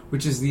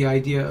 which is the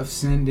idea of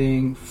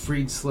sending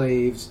freed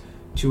slaves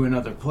to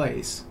another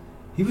place.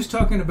 He was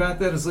talking about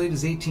that as late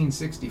as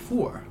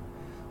 1864.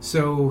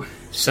 So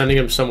sending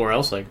them somewhere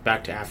else, like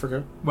back to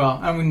Africa? Well,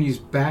 I'm going to use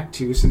back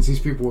to, since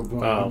these people were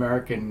born in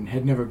America and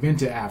had never been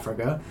to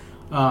Africa.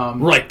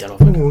 Right,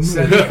 then.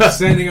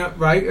 Sending up,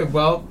 right?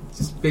 Well,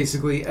 just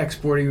basically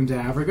exporting them to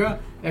Africa,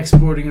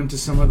 exporting them to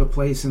some other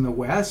place in the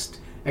West,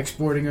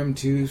 exporting them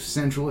to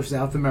Central or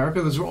South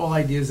America. Those are all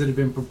ideas that have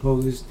been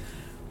proposed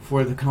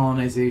for the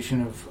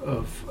colonization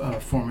of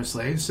former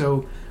slaves.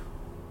 So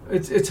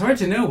it's hard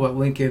to know what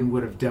Lincoln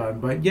would have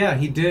done, but yeah,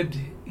 he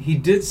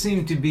did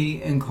seem to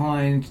be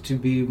inclined to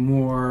be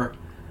more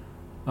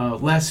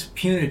less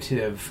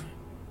punitive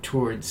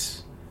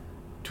towards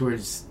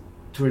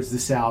the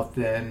South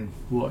than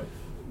what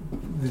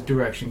the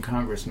direction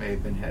Congress may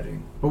have been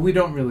heading. But we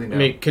don't really know. I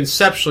mean,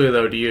 conceptually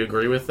though, do you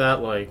agree with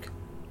that? Like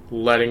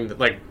letting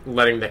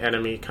the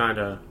enemy kind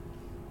of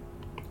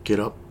get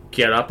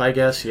up, I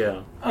guess.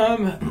 Yeah.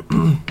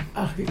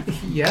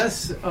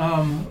 Yes,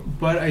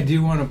 but I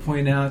do want to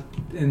point out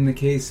in the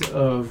case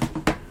of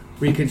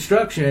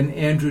Reconstruction,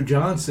 Andrew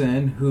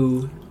Johnson,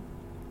 who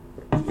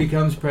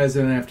becomes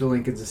president after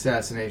Lincoln's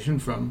assassination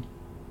from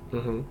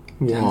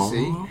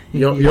Tennessee.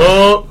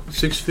 Yup,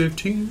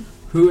 615.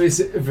 Who is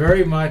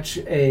very much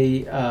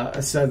a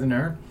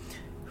Southerner,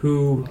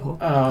 who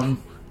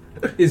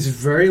is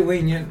very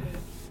lenient.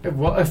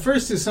 Well, at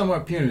first is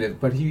somewhat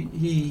punitive, but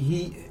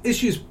he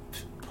issues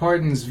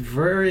pardons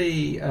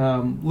very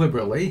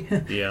liberally.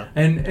 Yeah,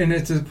 and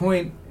it's to the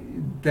point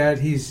that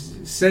he's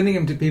sending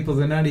them to people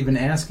they're not even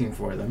asking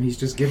for them. He's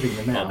just giving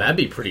them out. Oh, that'd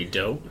be pretty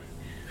dope.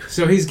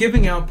 So he's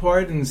giving out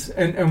pardons,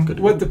 and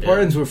what the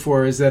pardons were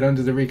for is that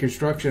under the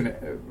Reconstruction,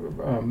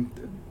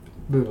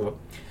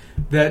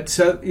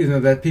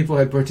 that people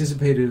had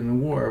participated in the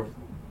war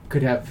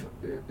could have,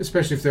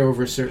 especially if they're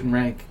over a certain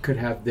rank, could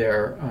have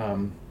their,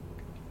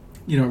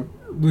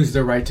 lose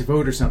their right to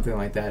vote or something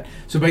like that.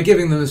 So by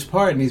giving them this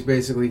pardon, he's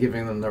basically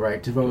giving them the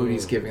right to vote.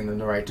 He's giving them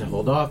the right to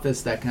hold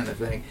office, that kind of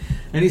thing,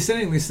 and he's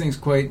sending these things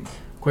quite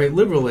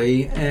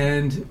liberally.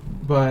 And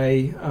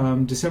by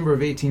December of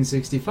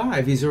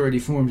 1865, he's already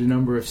formed a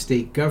number of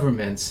state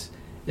governments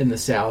in the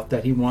South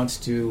that he wants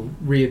to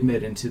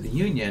readmit into the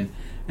Union.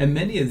 And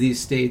many of these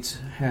states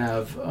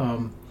have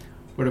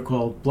what are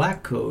called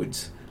black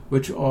codes,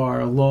 which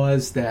are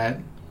laws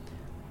that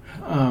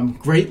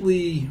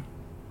greatly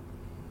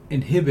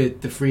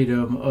inhibit the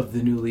freedom of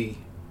the newly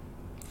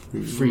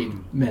freed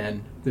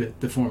men,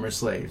 the former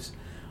slaves.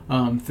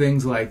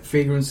 Things like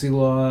vagrancy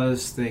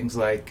laws, things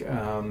like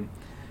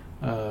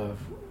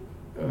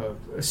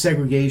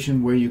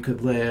segregation, where you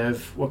could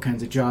live, what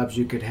kinds of jobs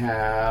you could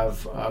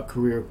have,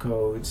 career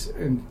codes,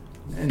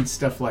 and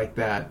stuff like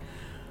that.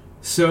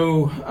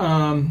 So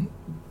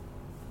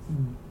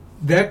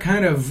that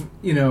kind of,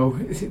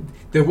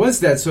 there was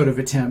that sort of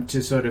attempt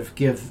to sort of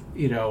give,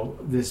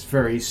 this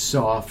very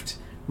soft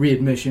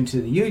readmission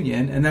to the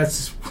Union, and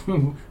that's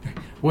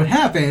what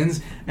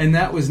happens, and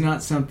that was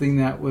not something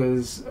that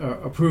was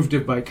approved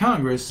of by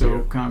Congress,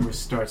 so Congress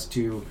starts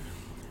to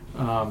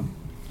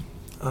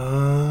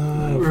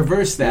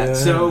reverse that. Yeah.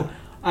 So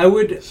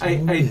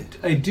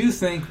I do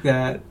think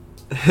that,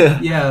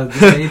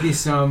 there may be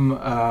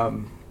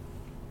some,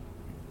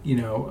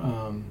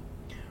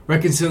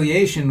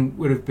 reconciliation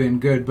would have been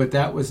good, but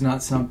that was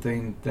not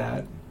something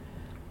that,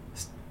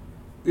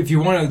 if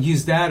you want to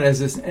use that as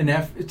a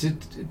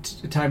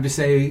time to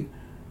say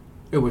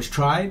it was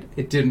tried,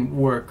 it didn't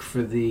work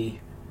for the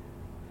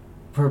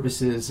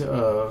purposes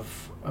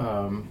of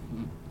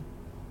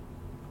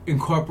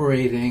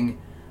incorporating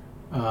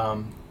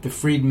the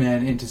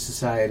freedmen into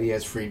society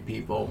as freed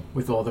people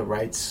with all the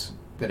rights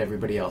that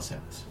everybody else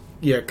has.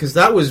 Yeah, because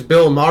that was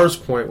Bill Maher's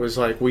point, was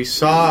like, we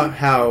saw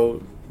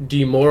how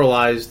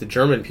demoralized the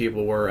German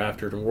people were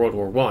after World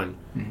War One,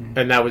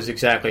 and that was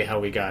exactly how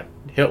we got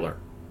Hitler.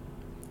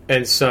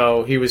 And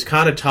so he was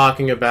kind of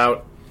talking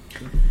about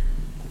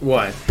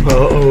what?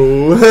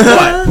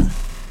 What?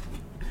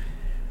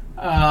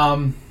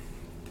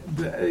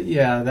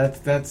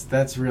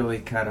 That's really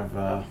kind of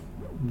a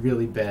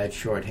really bad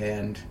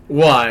shorthand.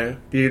 Why?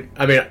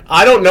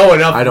 I don't know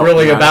enough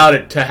about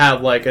it to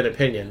have like an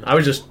opinion.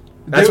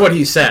 That's what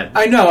he said.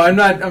 I know.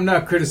 I'm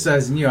not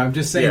criticizing you. I'm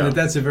just saying that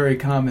that's a very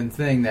common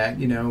thing. That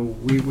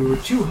we were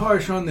too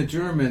harsh on the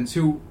Germans,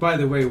 who, by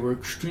the way, were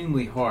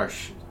extremely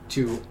harsh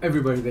to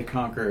everybody they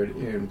conquered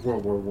in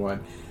World War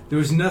One. There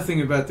was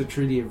nothing about the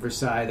Treaty of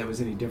Versailles that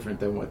was any different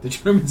than what the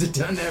Germans had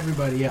done to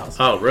everybody else.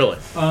 Oh, really?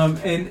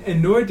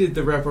 And nor did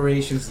the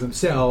reparations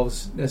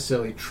themselves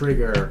necessarily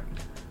trigger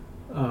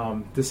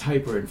this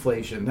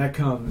hyperinflation.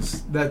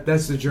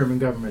 That's the German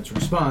government's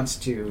response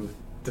to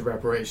the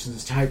reparations,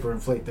 is to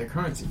hyperinflate their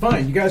currency.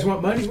 Fine, you guys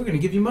want money? We're going to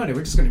give you money.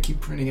 We're just going to keep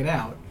printing it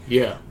out.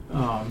 Yeah.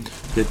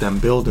 Get them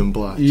building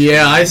blocks.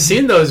 Yeah, I've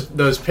seen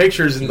those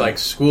pictures in like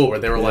school where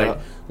they were like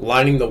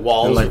lining the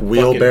walls and, like with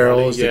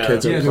wheelbarrows. The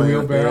kids are the playing.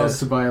 wheelbarrows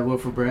to buy a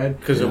loaf of bread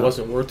because it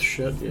wasn't worth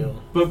shit. Yeah.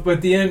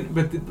 But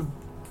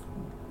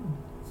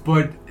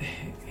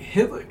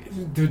Hitler,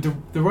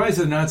 the rise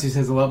of the Nazis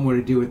has a lot more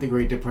to do with the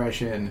Great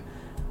Depression,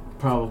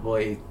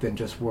 probably, than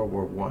just World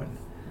War One.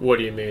 What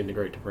do you mean, the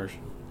Great Depression?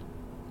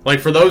 Like,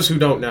 for those who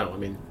don't know,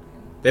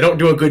 they don't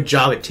do a good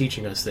job at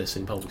teaching us this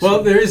in public school.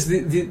 Well, there is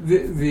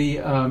the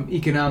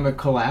economic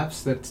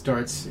collapse that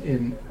starts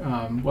in...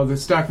 the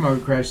stock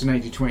market crashed in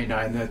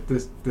 1929.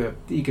 The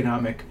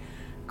economic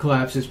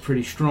collapse is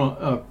pretty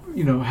strong.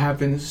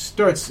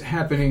 Starts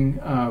happening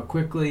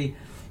quickly.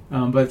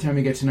 By the time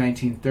you get to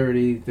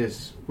 1930,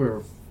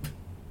 we're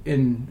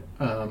in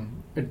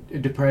a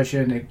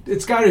depression.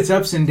 It's got its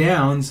ups and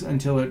downs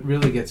until it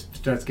really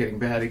starts getting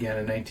bad again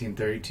in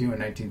 1932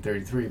 and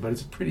 1933. But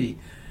it's a pretty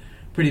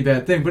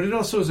bad thing. But it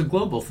also is a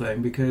global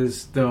thing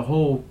because the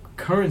whole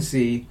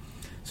currency.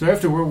 So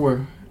after World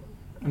War,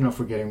 I don't know if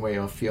we're getting way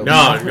off field.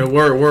 No,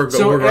 we're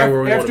right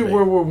where we after want to be.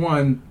 World War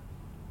One,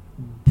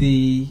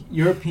 the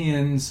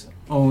Europeans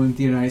owned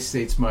the United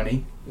States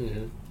money.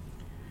 Mm-hmm.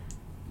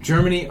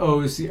 Germany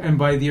owes, and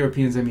by the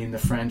Europeans I mean the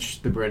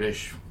French, the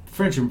British.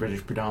 French and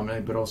British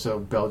predominantly, but also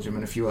Belgium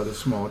and a few other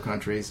smaller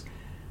countries.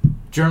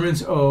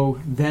 Germans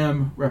owe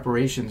them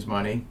reparations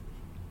money.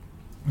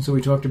 So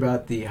we talked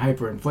about the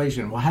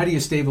hyperinflation. Well, how do you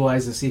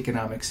stabilize this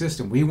economic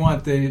system? We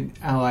want the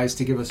Allies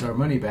to give us our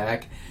money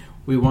back.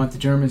 We want the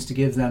Germans to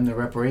give them the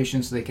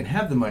reparations so they can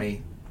have the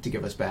money to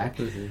give us back.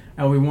 Mm-hmm.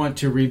 And we want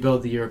to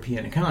rebuild the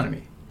European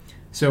economy.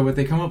 So what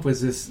they come up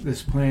with is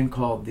this plan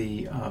called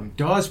the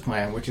Dawes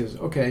Plan, which is,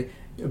 okay,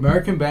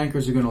 American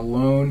bankers are going to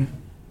loan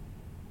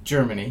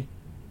Germany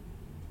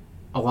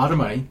a lot of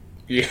money.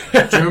 Yeah.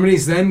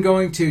 Germany's then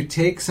going to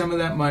take some of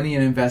that money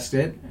and invest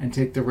it, and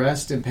take the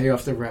rest and pay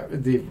off the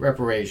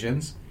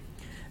reparations.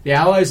 The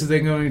Allies are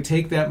then going to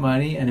take that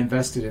money and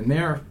invest it in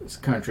their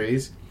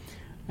countries,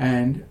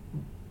 and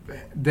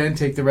then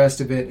take the rest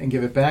of it and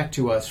give it back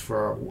to us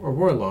for our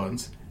war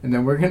loans. And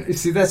then we're going to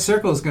see that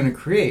circle is going to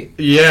create.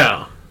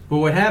 Yeah. But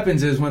what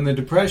happens is when the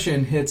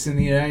Depression hits in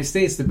the United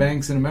States, the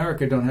banks in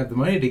America don't have the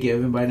money to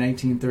give, and by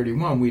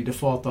 1931 we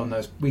default on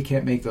those. We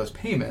can't make those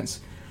payments.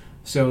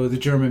 So the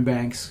German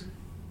banks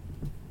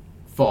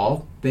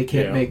fall. They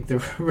can't make the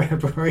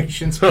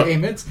reparations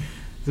payments.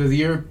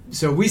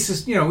 So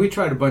we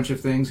tried a bunch of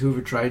things.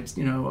 Hoover tried,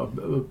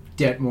 a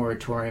debt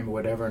moratorium or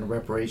whatever, and a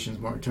reparations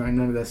moratorium,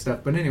 none of that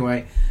stuff. But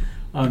anyway,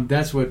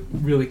 that's what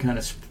really kind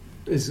of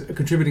is a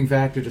contributing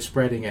factor to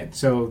spreading it.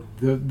 So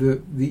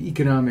the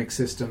economic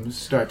systems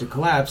start to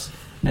collapse,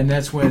 and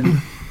that's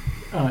when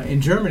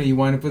in Germany you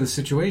wind up with a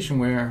situation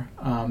where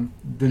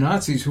the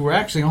Nazis, who were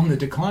actually on the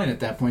decline at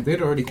that point,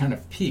 they'd already kind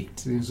of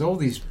peaked. There's all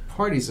these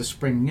parties are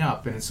springing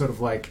up, and it's sort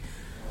of like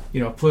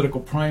a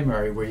political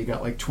primary where you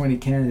got like 20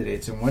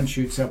 candidates, and one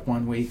shoots up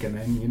one week, and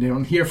then you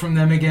don't hear from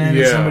them again,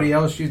 and somebody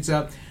else shoots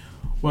up.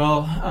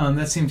 Well,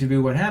 that seemed to be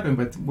what happened.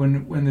 But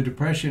when the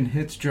Depression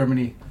hits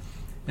Germany,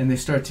 and they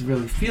start to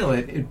really feel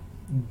it,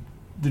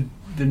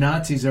 the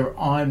Nazis are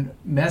on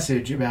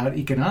message about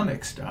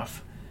economic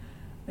stuff,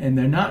 and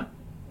they're not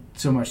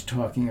so much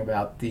talking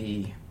about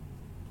the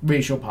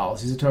racial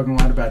policies. They're talking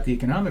a lot about the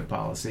economic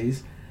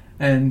policies,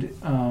 and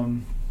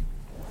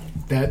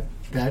that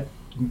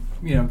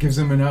gives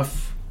them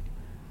enough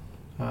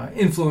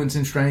influence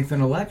and strength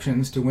in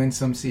elections to win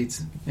some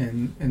seats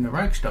in the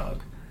Reichstag.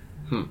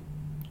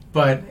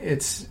 But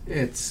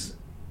it's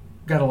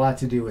got a lot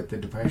to do with the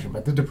Depression.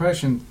 But the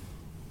Depression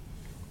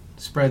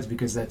spreads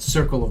because that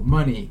circle of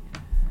money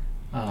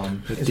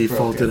is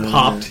defaulted broken. on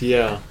Popped,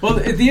 yeah. Well,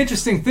 the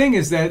interesting thing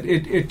is that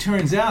it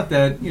turns out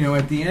that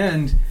at the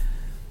end,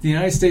 the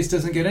United States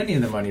doesn't get any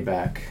of the money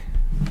back.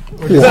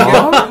 Or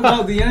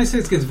well, the United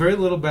States gets very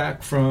little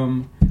back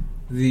from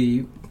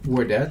the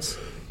war debts.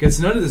 Gets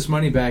none of this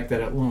money back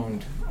that it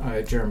loaned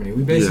Germany.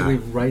 We basically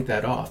write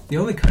that off. The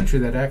only country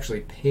that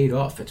actually paid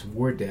off its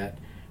war debt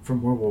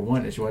from World War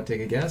I is, you want to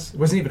take a guess? It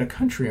wasn't even a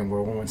country when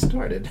World War I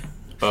started.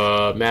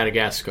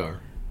 Madagascar.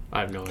 I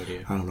have no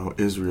idea. I don't know,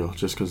 Israel,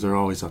 just because they're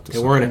always up to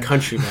something. They weren't a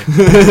country back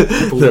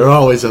then. They're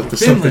always up to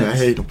Finland. something. I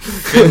hate them.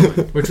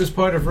 Which was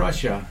part of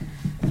Russia,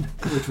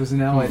 which was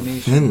an allied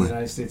nation Finland. the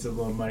United States had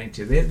loaned money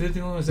to. They're the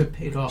only ones that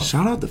paid off.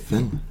 Shout out to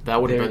Finland.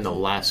 That would have They're- been the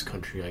last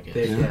country, I guess.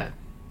 Yeah.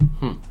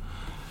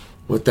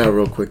 With that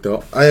real quick,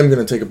 though, I am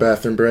going to take a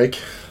bathroom break.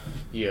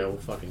 Yeah, we'll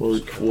fucking We'll,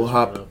 just cut we'll this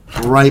hop one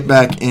up. right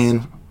back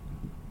in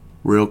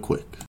real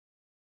quick.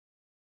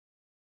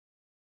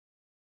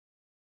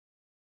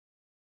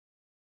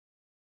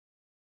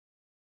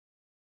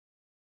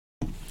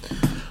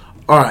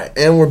 All right,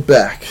 and we're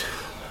back.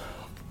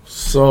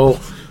 So,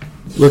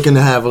 looking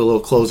to have a little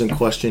closing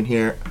question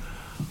here.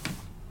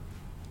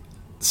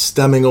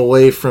 Stemming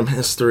away from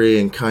history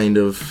and kind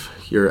of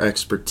your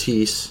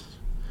expertise,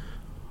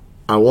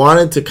 I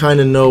wanted to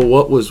kind of know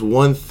what was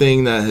one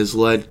thing that has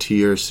led to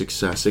your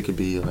success. It could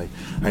be like,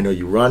 I know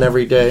you run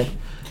every day.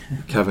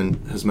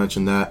 Kevin has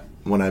mentioned that.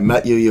 When I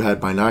met you, you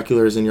had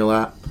binoculars in your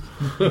lap.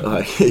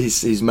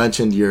 He's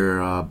mentioned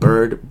your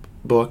bird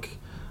book.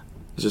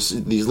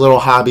 Just these little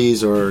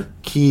hobbies or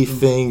key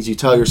things you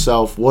tell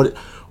yourself. What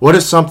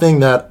is something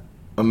that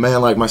a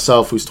man like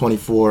myself, who's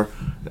 24,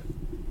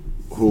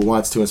 who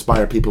wants to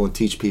inspire people and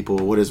teach people,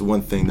 what is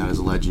one thing that has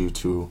led you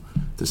to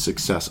the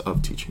success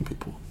of teaching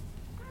people?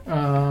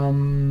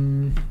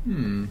 Well,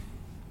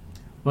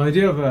 I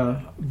do have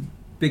a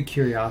big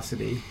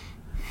curiosity.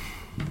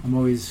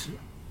 I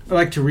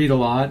like to read a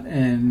lot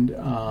and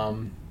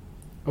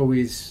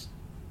always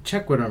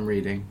check what I'm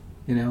reading.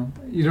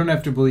 You don't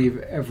have to believe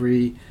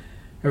everything.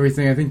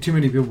 I think too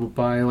many people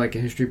buy like a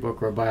history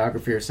book or a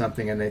biography or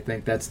something, and they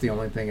think that's the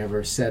only thing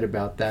ever said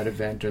about that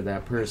event or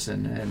that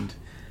person, and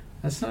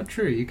that's not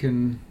true. You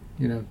can,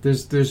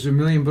 there's a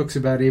million books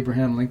about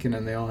Abraham Lincoln,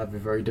 and they all have a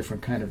very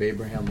different kind of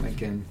Abraham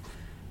Lincoln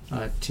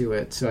to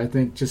it. So I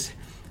think just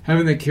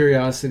having the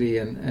curiosity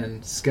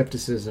and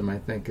skepticism, I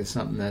think, is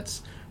something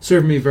that's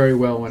served me very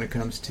well when it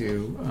comes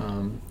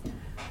to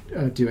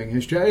doing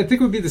history. I think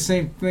it would be the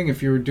same thing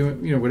if you were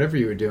doing, whatever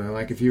you were doing.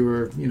 Like if you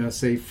were,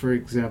 say, for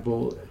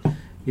example,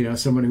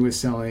 someone who was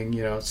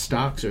selling,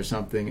 stocks or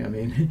something. I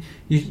mean,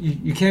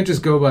 you can't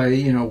just go by,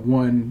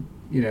 one,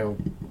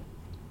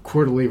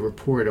 quarterly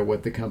report of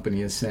what the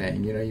company is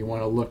saying. You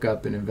want to look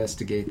up and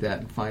investigate that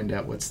and find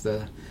out what's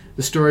the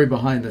story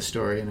behind the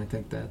story. And I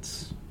think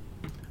that's...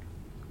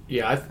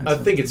 Yeah, I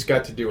think it's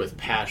got to do with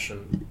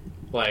passion.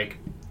 Like,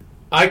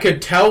 I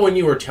could tell when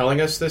you were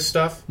telling us this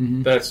stuff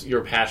that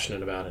you're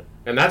passionate about it.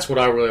 And that's what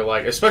I really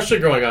like, especially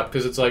growing up,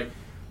 because it's like,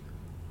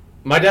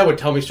 my dad would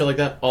tell me stuff like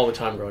that all the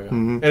time growing up.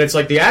 And it's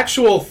like the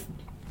actual,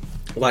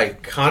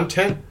 like,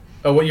 content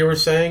of what you were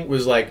saying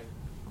was, like,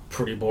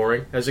 pretty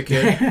boring as a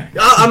kid.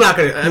 I'm not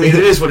going to, I mean,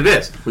 it is what it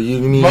is. Well, you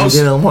mean you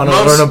didn't want to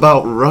learn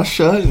about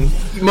Russia?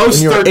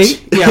 Most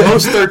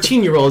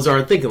 13-year-olds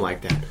aren't thinking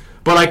like that.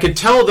 But I could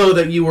tell, though,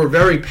 that you were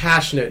very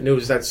passionate, and it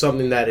was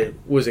something that it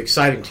was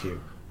exciting to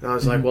you. And I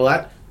was like,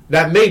 well,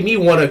 that made me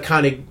want to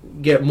kind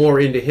of get more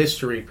into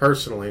history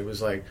personally. It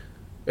was like,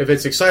 if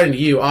it's exciting to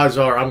you, odds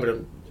are I'm going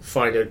to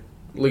find it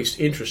at least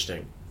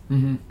interesting.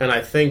 And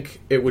I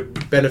think it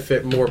would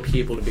benefit more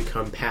people to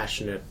become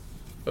passionate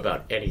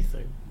about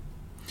anything.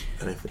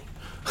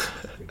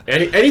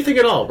 Anything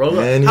at all, bro.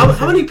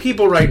 How many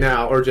people right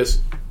now are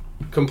just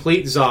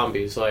complete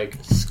zombies? Like,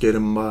 skid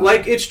 'em by.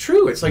 Like, it's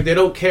true. It's like they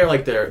don't care.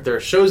 Like, their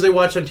shows they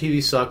watch on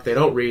TV suck. They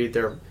don't read.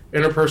 Their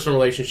interpersonal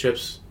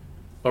relationships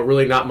are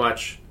really not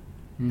much.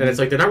 And it's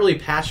like they're not really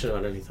passionate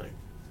about anything.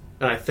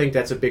 And I think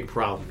that's a big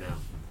problem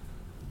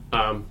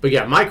now. But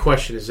yeah, my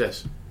question is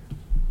this.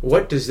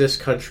 What does this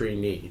country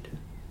need?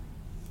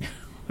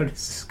 What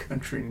does this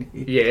country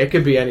need? Yeah, it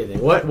could be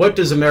anything. What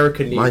does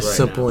America need My right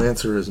simple now?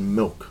 answer is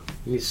milk.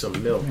 You need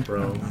some milk,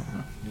 bro.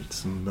 Need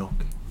some milk.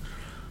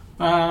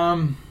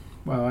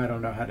 Well, I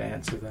don't know how to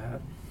answer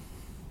that.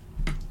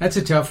 That's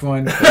a tough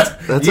one.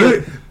 That's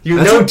you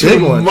that's know a big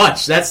too one.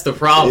 much. That's the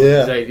problem.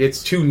 Yeah.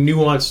 It's too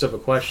nuanced of a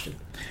question.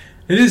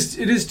 It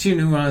is too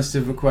nuanced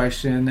of a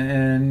question,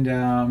 and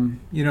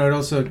it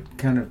also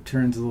kind of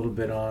turns a little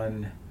bit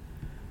on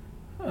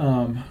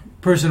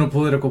personal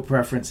political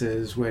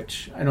preferences,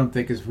 which I don't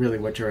think is really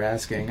what you're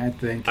asking. I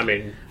think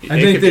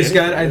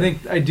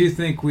I do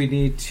think we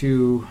need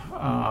to.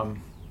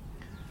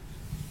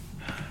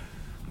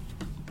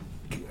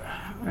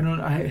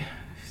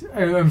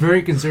 I'm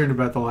very concerned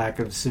about the lack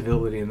of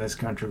civility in this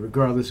country,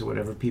 regardless of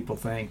whatever people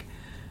think.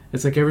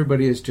 It's like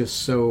everybody is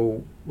just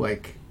so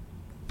like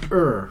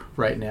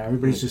right now.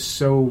 Everybody's just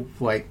so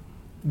like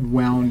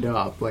wound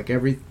up. Like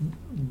every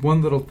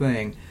one little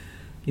thing,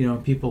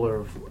 people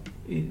are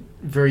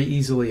very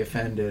easily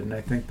offended, and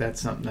I think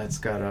that's something that's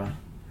gotta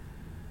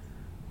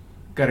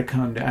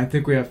come down. I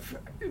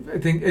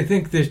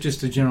think there's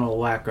just a general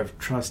lack of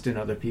trust in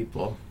other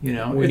people.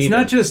 It's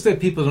not just that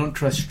people don't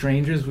trust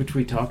strangers, which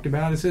we talked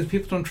about. It says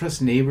people don't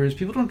trust neighbors.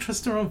 People don't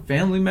trust their own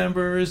family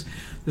members.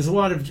 There's a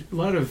lot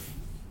of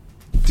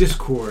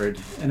discord,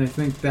 and I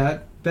think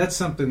that's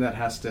something that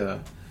has to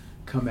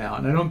come out.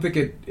 And I don't think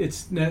I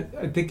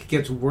think it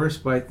gets worse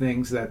by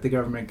things that the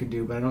government can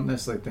do, but I don't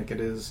necessarily think it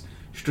is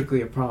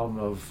strictly a problem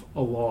of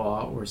a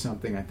law or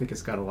something. I think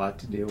it's got a lot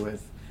to do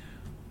with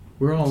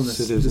we're all in this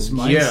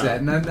mindset,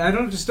 and I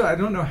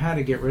don't know how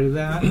to get rid of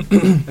that.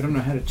 I don't know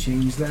how to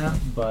change that,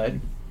 but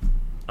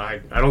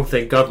I don't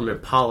think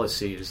government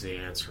policy is the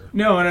answer.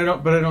 No, and I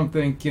don't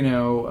think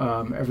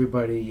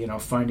everybody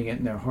finding it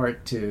in their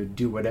heart to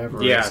do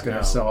whatever is going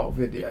to solve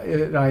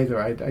it either.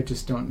 I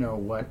just don't know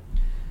what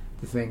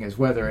the thing is,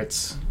 whether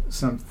it's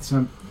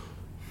something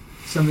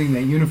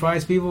that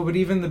unifies people, but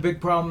even the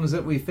big problems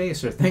that we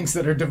face are things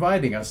that are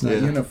dividing us, not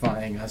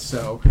unifying us.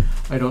 So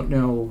I don't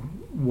know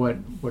what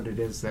it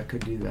is that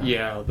could do that.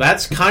 Yeah,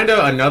 that's kind of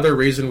another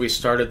reason we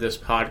started this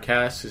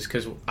podcast, is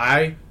because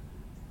I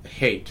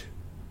hate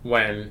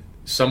when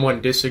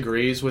someone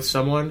disagrees with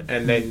someone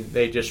and then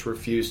they just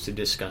refuse to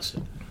discuss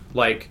it.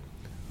 Like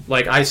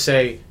I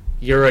say,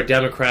 you're a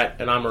Democrat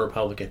and I'm a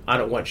Republican. I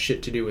don't want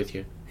shit to do with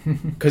you.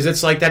 Because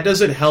it's like, that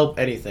doesn't help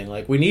anything.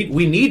 Like, we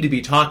need to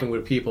be talking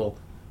with people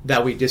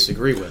that we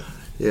disagree with.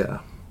 Yeah.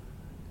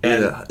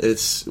 And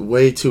it's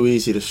way too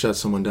easy to shut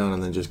someone down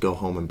and then just go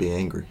home and be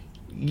angry.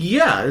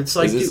 Yeah, it's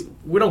like,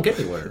 we don't get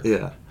anywhere.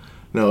 Yeah.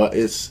 No,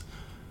 it's...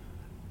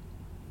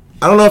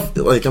 I don't know if...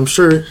 Like, I'm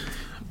sure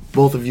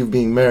both of you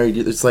being married,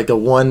 it's like a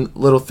one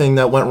little thing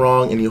that went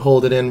wrong and you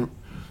hold it in.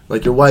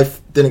 Like, your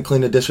wife didn't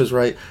clean the dishes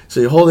right, so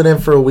you hold it in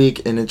for a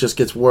week and it just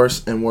gets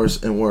worse and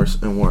worse and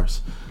worse and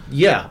worse.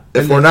 Yeah.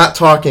 If we're not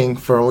talking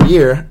for a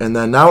year, and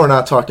then now we're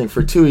not talking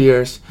for 2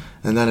 years,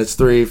 and then it's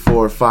 3,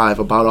 4, 5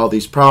 about all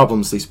these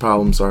problems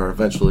are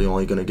eventually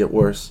only going to get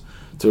worse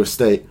to a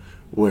state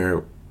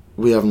where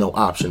we have no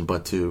option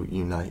but to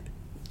unite.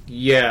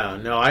 Yeah,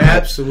 no, I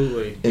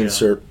absolutely...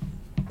 Insert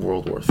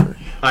World War III.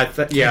 I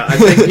think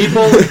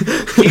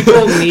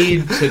people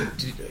need to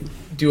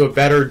do a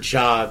better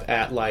job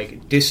at,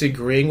 like,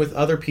 disagreeing with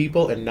other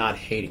people and not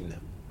hating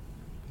them.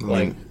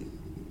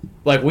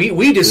 Like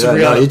we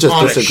disagree on, he just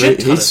on disagreed. a shit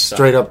ton He of stuff.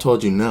 straight up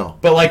told you no.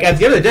 But, like, at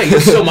the end of the day, you're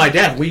still my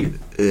dad. We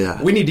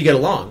need to get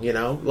along,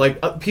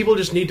 Like, people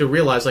just need to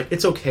realize, like,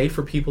 it's okay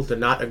for people to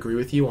not agree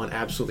with you on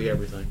absolutely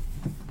everything.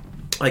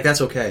 Like,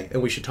 that's okay,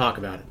 and we should talk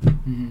about it.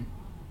 Mm-hmm.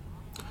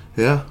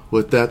 Yeah,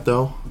 with that,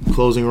 though,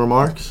 closing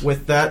remarks?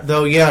 With that,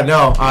 though,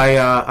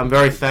 I'm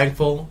very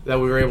thankful that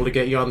we were able to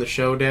get you on the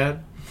show,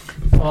 Dad.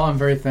 Well, I'm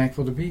very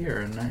thankful to be here,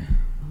 and I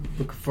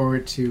look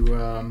forward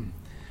to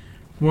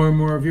more and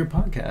more of your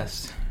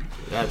podcast.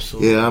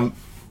 Absolutely. Yeah, I'm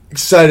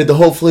excited to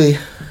hopefully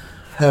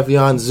have you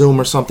on Zoom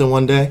or something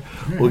one day.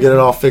 We'll get it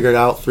all figured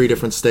out. 3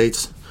 different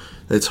states.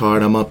 It's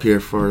hard. I'm up here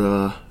for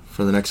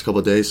the next couple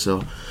of days,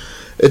 so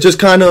it just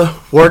kind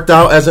of worked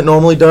out as it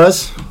normally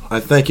does.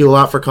 I thank you a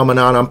lot for coming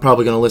on. I'm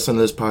probably going to listen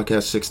to this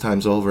podcast 6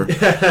 times over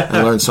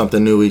and learn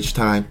something new each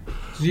time,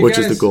 which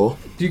is the goal.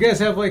 Do you guys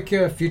have, like,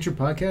 future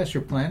podcasts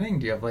you're planning?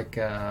 Do you have, like,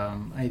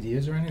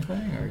 ideas or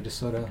anything, or just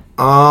sort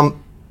of...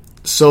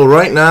 So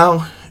right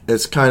now,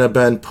 it's kind of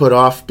been put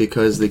off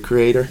because the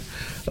creator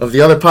of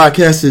the other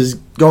podcast is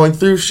going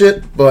through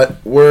shit, but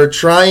we're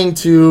trying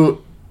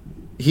to...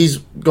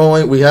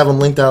 We have him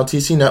linked out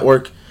TC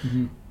Network.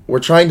 Mm-hmm. We're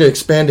trying to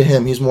expand to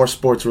him. He's more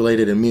sports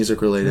related and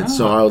music related.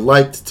 So I would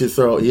like to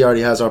throw... He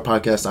already has our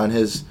podcast on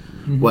his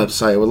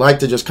website. I would like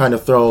to just kind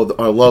of throw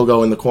our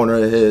logo in the corner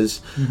of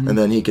his, and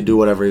then he could do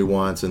whatever he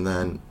wants, and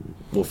then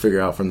we'll figure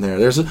out from there.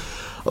 There's a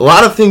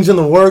lot of things in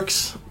the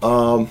works.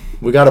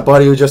 We got a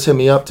buddy who just hit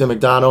me up, Tim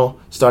McDonald,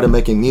 started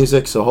making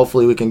music, so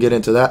hopefully we can get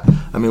into that.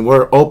 I mean,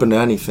 we're open to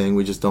anything.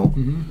 We just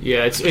don't...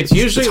 Yeah, it's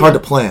usually... It's hard to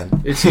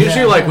plan. It's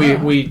usually like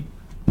we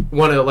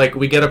want to, like,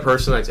 we get a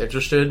person that's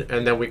interested,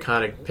 and then we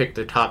kind of pick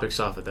the topics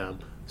off of them.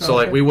 So,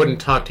 like, we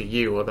wouldn't talk to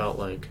you about,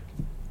 like...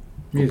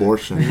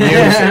 Abortion.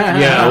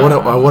 Yeah. I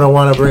wouldn't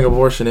want to bring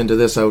abortion into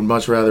this. I would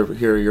much rather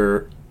hear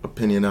your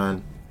opinion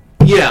on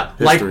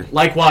history.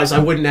 Likewise, I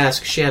wouldn't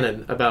ask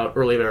Shannon about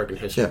early American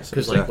history. Yes,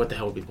 because, exactly. like, what the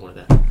hell would be the point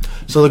of that?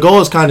 So the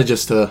goal is kind of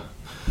just to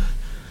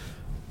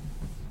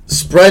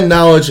spread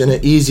knowledge in an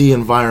easy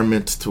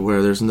environment to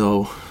where there's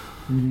no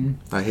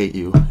I hate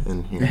you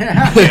in here.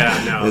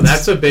 Yeah, no,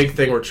 that's a big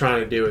thing we're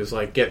trying to do is,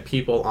 like, get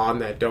people on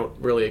that don't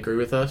really agree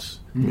with us.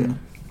 Yeah.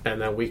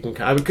 and then we can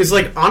kind of, because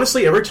like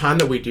honestly, every time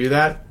that we do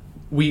that,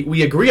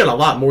 we agree on a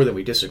lot more than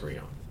we disagree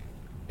on.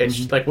 It's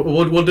just like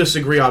we'll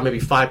disagree on maybe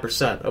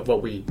 5% of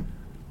what we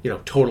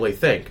totally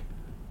think,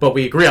 but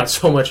we agree on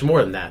so much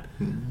more than that.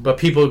 But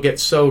people get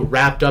so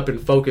wrapped up and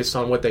focused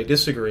on what they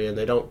disagree, and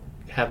they don't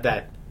have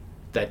that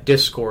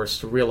discourse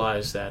to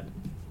realize that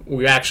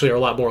we actually are a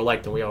lot more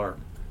alike than we are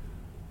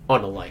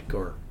unalike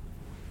or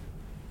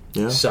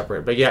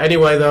separate. But yeah,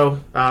 anyway, though,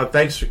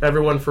 thanks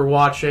everyone for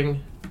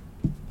watching.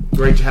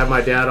 Great to have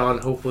my dad on.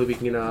 Hopefully we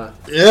can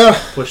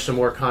push some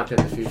more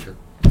content in the future.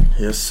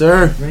 Yes,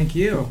 sir. Thank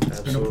you. It's been a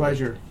Absolutely.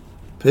 pleasure.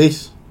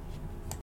 Peace.